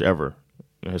yardage ever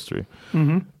in history.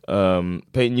 Mm-hmm.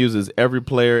 Payton uses every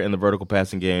player in the vertical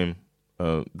passing game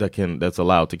that's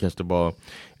allowed to catch the ball,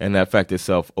 and that fact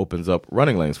itself opens up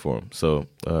running lanes for him. So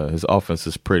his offense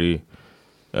is pretty.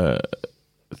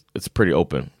 It's pretty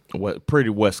open, pretty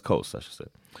West Coast, I should say.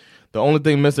 The only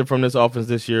thing missing from this offense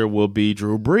this year will be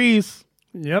Drew Brees.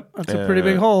 Yep, that's a pretty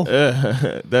big hole.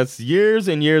 That's years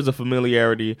and years of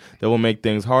familiarity that will make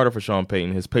things harder for Sean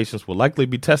Payton. His patience will likely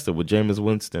be tested with Jameis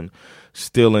Winston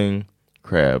stealing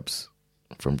crabs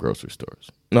from grocery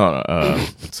stores. No,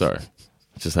 sorry.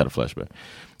 Just had a flashback.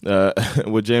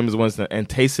 With Jameis Winston and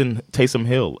Taysom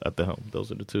Hill at the helm.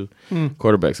 Those are the two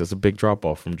quarterbacks. That's a big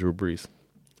drop-off from Drew Brees.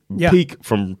 Yeah. Peak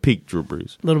Drew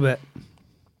Brees. A little bit.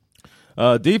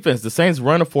 Defense. The Saints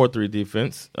run a 4-3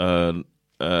 defense, and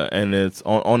it's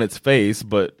on its face,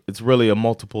 but it's really a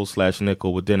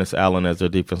multiple/nickel with Dennis Allen as their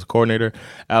defensive coordinator.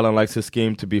 Allen likes his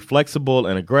scheme to be flexible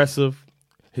and aggressive.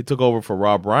 He took over for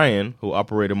Rob Ryan, who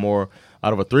operated more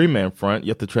out of a 3-man front,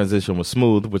 yet the transition was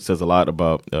smooth, which says a lot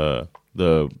about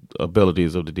the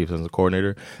abilities of the defensive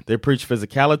coordinator. They preach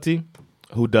physicality.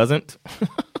 Who doesn't?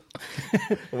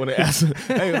 When they ask,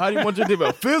 hey, how do you want your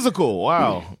defense? Physical.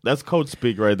 Wow. That's coach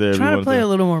speak right there. Try to play a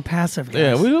little more passive, guys.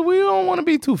 Yeah, we don't want to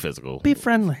be too physical. Be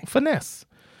friendly. Finesse.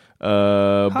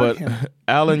 But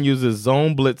Allen uses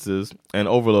zone blitzes and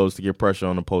overloads to get pressure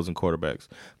on opposing quarterbacks.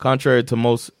 Contrary to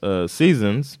most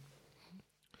seasons,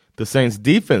 the Saints'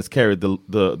 defense carried the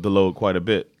load quite a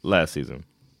bit last season.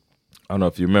 I don't know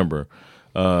if you remember,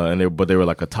 but they were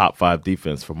like a top 5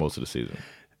 defense for most of the season.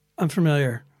 I'm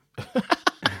familiar.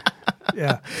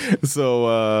 Yeah.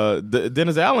 So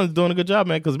Dennis Allen's doing a good job,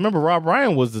 man. Because remember, Rob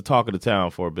Ryan was the talk of the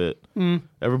town for a bit.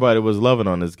 Everybody was loving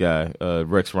on this guy,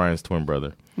 Rex Ryan's twin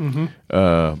brother.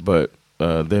 But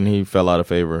then he fell out of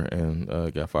favor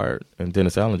and got fired. And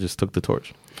Dennis Allen just took the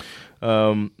torch.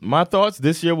 My thoughts: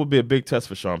 this year will be a big test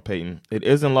for Sean Payton. It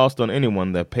isn't lost on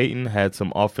anyone that Payton had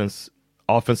some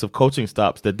offensive coaching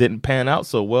stops that didn't pan out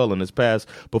so well in his past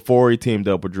before he teamed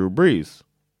up with Drew Brees.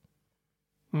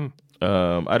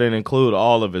 I didn't include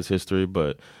all of his history,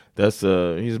 but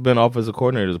he's been offensive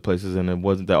coordinator of places, and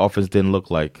that offense didn't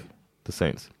look like the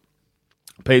Saints.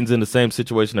 Peyton's in the same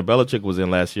situation that Belichick was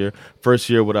in last year. First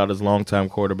year without his longtime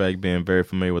quarterback being very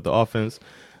familiar with the offense.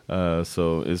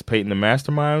 So is Peyton the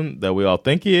mastermind that we all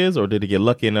think he is, or did he get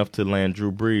lucky enough to land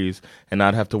Drew Brees and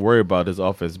not have to worry about his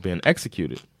offense being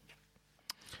executed?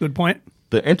 Good point.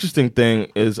 The interesting thing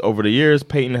is over the years,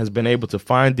 Peyton has been able to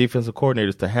find defensive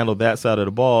coordinators to handle that side of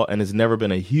the ball and has never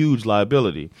been a huge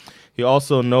liability. He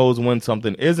also knows when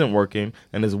something isn't working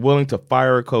and is willing to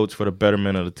fire a coach for the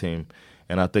betterment of the team.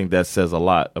 And I think that says a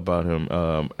lot about him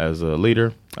as a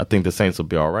leader. I think the Saints will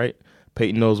be all right.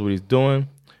 Peyton knows what he's doing.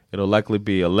 It'll likely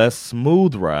be a less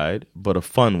smooth ride, but a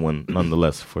fun one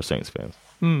nonetheless for Saints fans.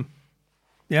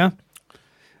 Yeah.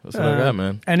 That's what I got,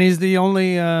 man. And he's the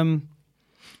only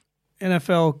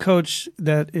NFL coach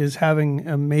that is having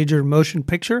a major motion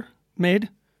picture made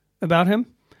about him.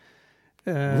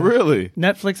 Really?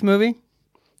 Netflix movie.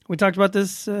 We talked about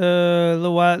this a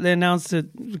little while. They announced it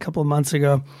a couple of months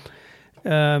ago.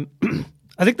 I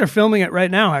think they're filming it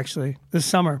right now, actually, this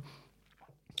summer.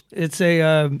 It's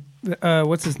a,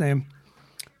 what's his name?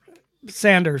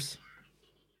 Sanders.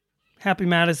 Happy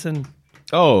Madison.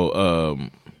 Oh,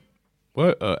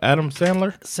 what? Adam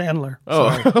Sandler? Sandler. Oh,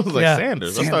 Sorry. I was like, Yeah,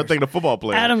 Sanders. I started thinking of football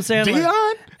player. Adam Sandler.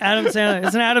 Dion? Adam Sandler.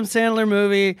 It's an Adam Sandler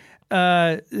movie.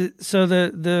 So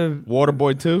the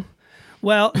Waterboy 2?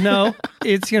 Well, no,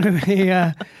 it's going to be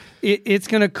it's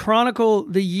going to chronicle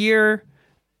the year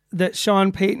that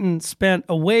Sean Payton spent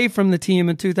away from the team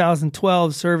in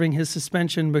 2012, serving his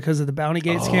suspension because of the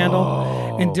Bountygate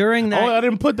scandal. And during that, I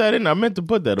didn't put that in. I meant to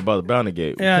put that about the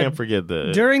Bountygate. We can't forget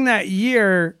that. During that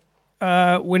year,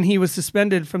 when he was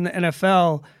suspended from the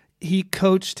NFL, he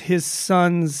coached his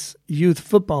son's youth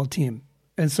football team,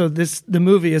 and so the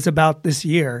movie is about this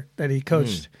year that he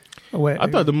coached away. I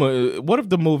thought what if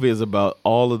the movie is about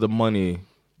all of the money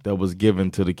that was given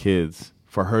to the kids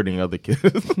for hurting other kids?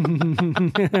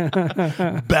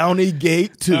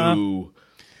 Bountygate 2,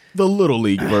 the Little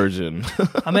League version.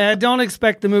 I mean, I don't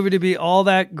expect the movie to be all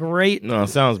that great. No, it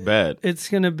sounds bad. It's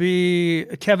going to be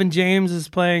Kevin James is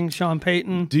playing Sean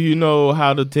Payton. Do you know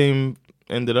how the team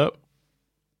ended up?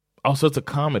 Also, it's a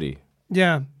comedy.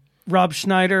 Yeah. Rob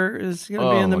Schneider is going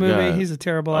to be in the movie. God. He's a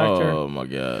terrible actor. Oh, my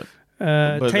God.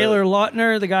 Taylor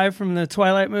Lautner, the guy from the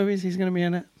Twilight movies, he's going to be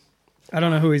in it. I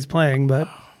don't know who he's playing, but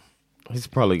he's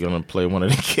probably going to play one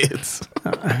of the kids.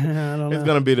 I don't know. He's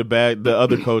going to be the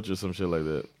other coach or some shit like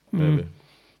that. Maybe.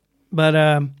 But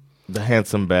the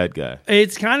handsome bad guy.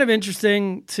 It's kind of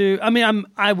interesting to. I mean,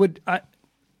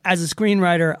 as a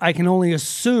screenwriter, I can only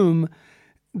assume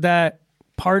that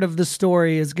part of the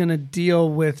story is going to deal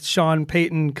with Sean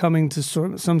Payton coming to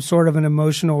some sort of an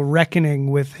emotional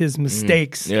reckoning with his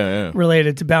mistakes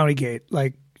related to Bountygate.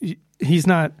 Like he's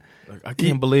not. I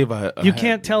can't believe you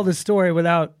can't tell the story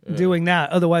without doing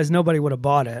that. Otherwise, nobody would have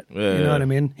bought it. You know what I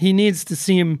mean? He needs to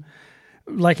seem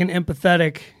like an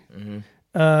empathetic,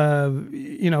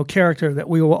 character that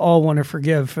we will all want to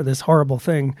forgive for this horrible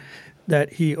thing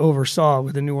that he oversaw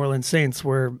with the New Orleans Saints,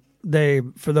 where they,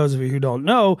 for those of you who don't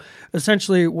know,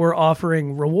 essentially were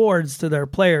offering rewards to their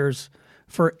players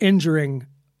for injuring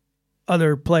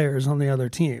other players on the other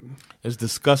team. There's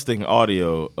disgusting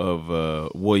audio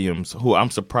of Williams, who I'm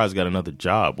surprised got another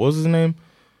job. What was his name?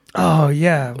 Oh,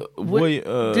 yeah.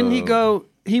 Didn't he go?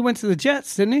 He went to the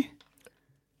Jets, didn't he?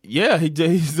 Yeah, he did.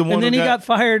 He's the one. And then he got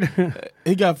fired.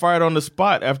 He got fired on the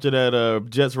spot after that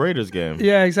Jets Raiders game.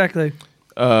 Yeah, exactly.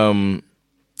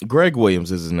 Greg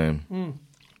Williams is his name.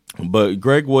 But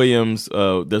Greg Williams,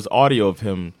 there's audio of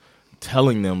him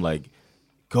telling them, like,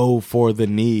 go for the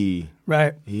knee.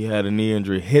 Right. He had a knee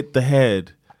injury, hit the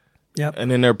head. Yep.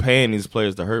 And then they're paying these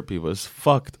players to hurt people. It's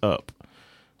fucked up.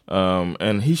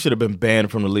 And he should have been banned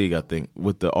from the league, I think,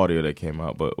 with the audio that came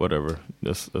out. But whatever.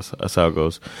 That's how it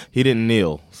goes. He didn't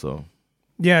kneel, so.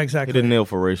 Yeah, exactly. He didn't kneel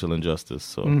for racial injustice,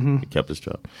 so he kept his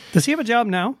job. Does he have a job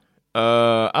now?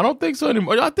 I don't think so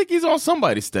anymore. I think he's on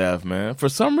somebody's staff, man. For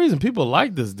some reason, people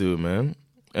like this dude, man.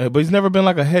 But he's never been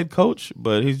like a head coach,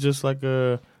 but he's just like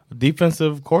a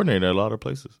defensive coordinator at a lot of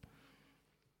places.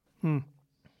 I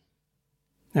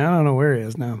don't know where he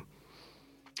is now.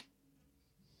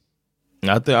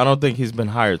 I don't think he's been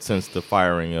hired since the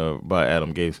firing by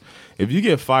Adam Gase. If you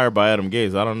get fired by Adam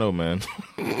Gase, I don't know, man.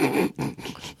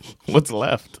 What's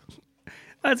left?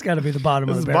 That's got to be the bottom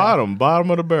of the barrel.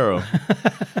 Bottom of the barrel.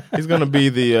 He's going to be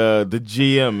the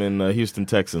GM in Houston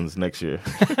Texans next year.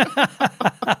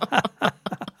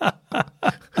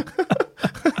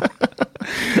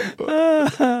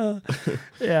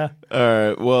 Yeah. All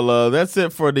right. Well, that's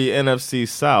that's it for the NFC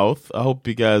South. I hope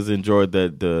you guys enjoyed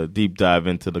the deep dive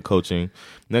into the coaching.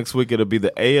 Next week it'll be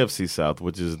the AFC South,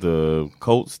 which is the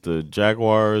Colts, the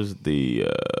Jaguars, the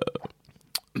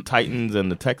Titans, and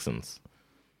the Texans.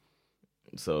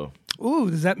 So, ooh,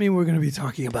 does that mean we're going to be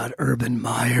talking about Urban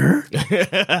Meyer?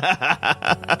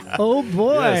 Oh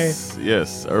boy!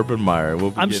 Yes, Urban Meyer.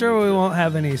 I'm sure we won't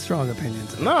have any strong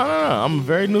opinions. No. I'm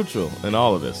very neutral in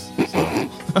all of this. So.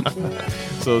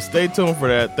 So stay tuned for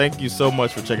that. Thank you so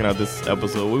much for checking out this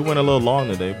episode. We went a little long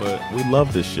today, but we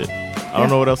love this shit. I don't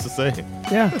know what else to say.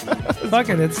 Yeah, fuck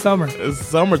it. It's summer. It's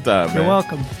summertime, man. You're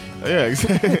welcome. Yeah,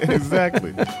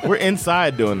 exactly. We're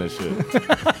inside doing this shit.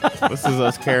 This is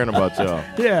us caring about y'all.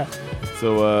 Yeah.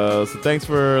 So thanks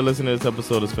for listening to this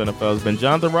episode of Spin NFL. It's been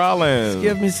Jonathan Rollins.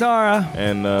 Give me Sarah.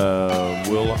 And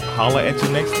we'll holla at you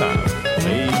next time.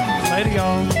 Hey. Later,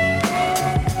 y'all.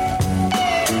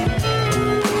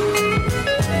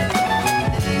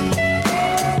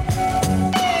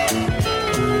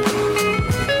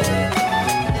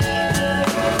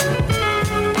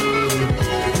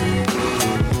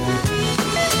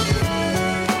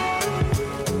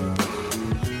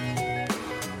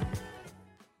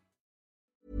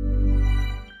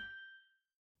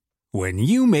 When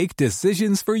you make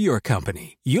decisions for your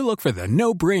company, you look for the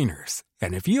no-brainers.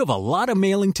 And if you have a lot of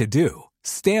mailing to do,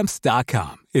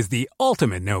 Stamps.com is the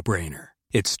ultimate no-brainer.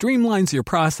 It streamlines your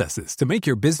processes to make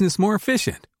your business more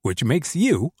efficient, which makes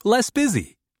you less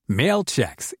busy. Mail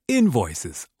checks,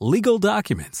 invoices, legal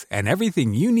documents, and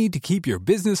everything you need to keep your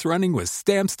business running with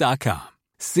Stamps.com.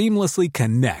 Seamlessly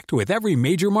connect with every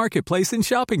major marketplace and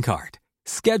shopping cart.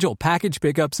 Schedule package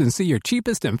pickups and see your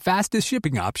cheapest and fastest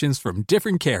shipping options from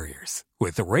different carriers.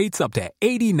 With rates up to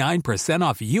 89%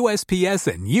 off USPS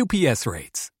and UPS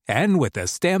rates. And with the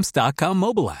Stamps.com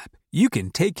mobile app, you can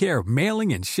take care of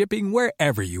mailing and shipping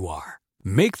wherever you are.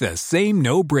 Make the same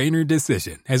no-brainer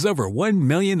decision as over 1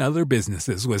 million other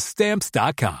businesses with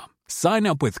Stamps.com. Sign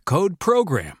up with code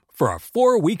PROGRAM for a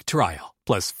 4-week trial,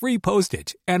 plus free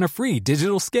postage and a free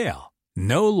digital scale.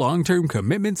 No long-term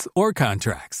commitments or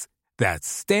contracts. That's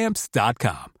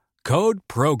Stamps.com. Code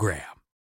PROGRAM.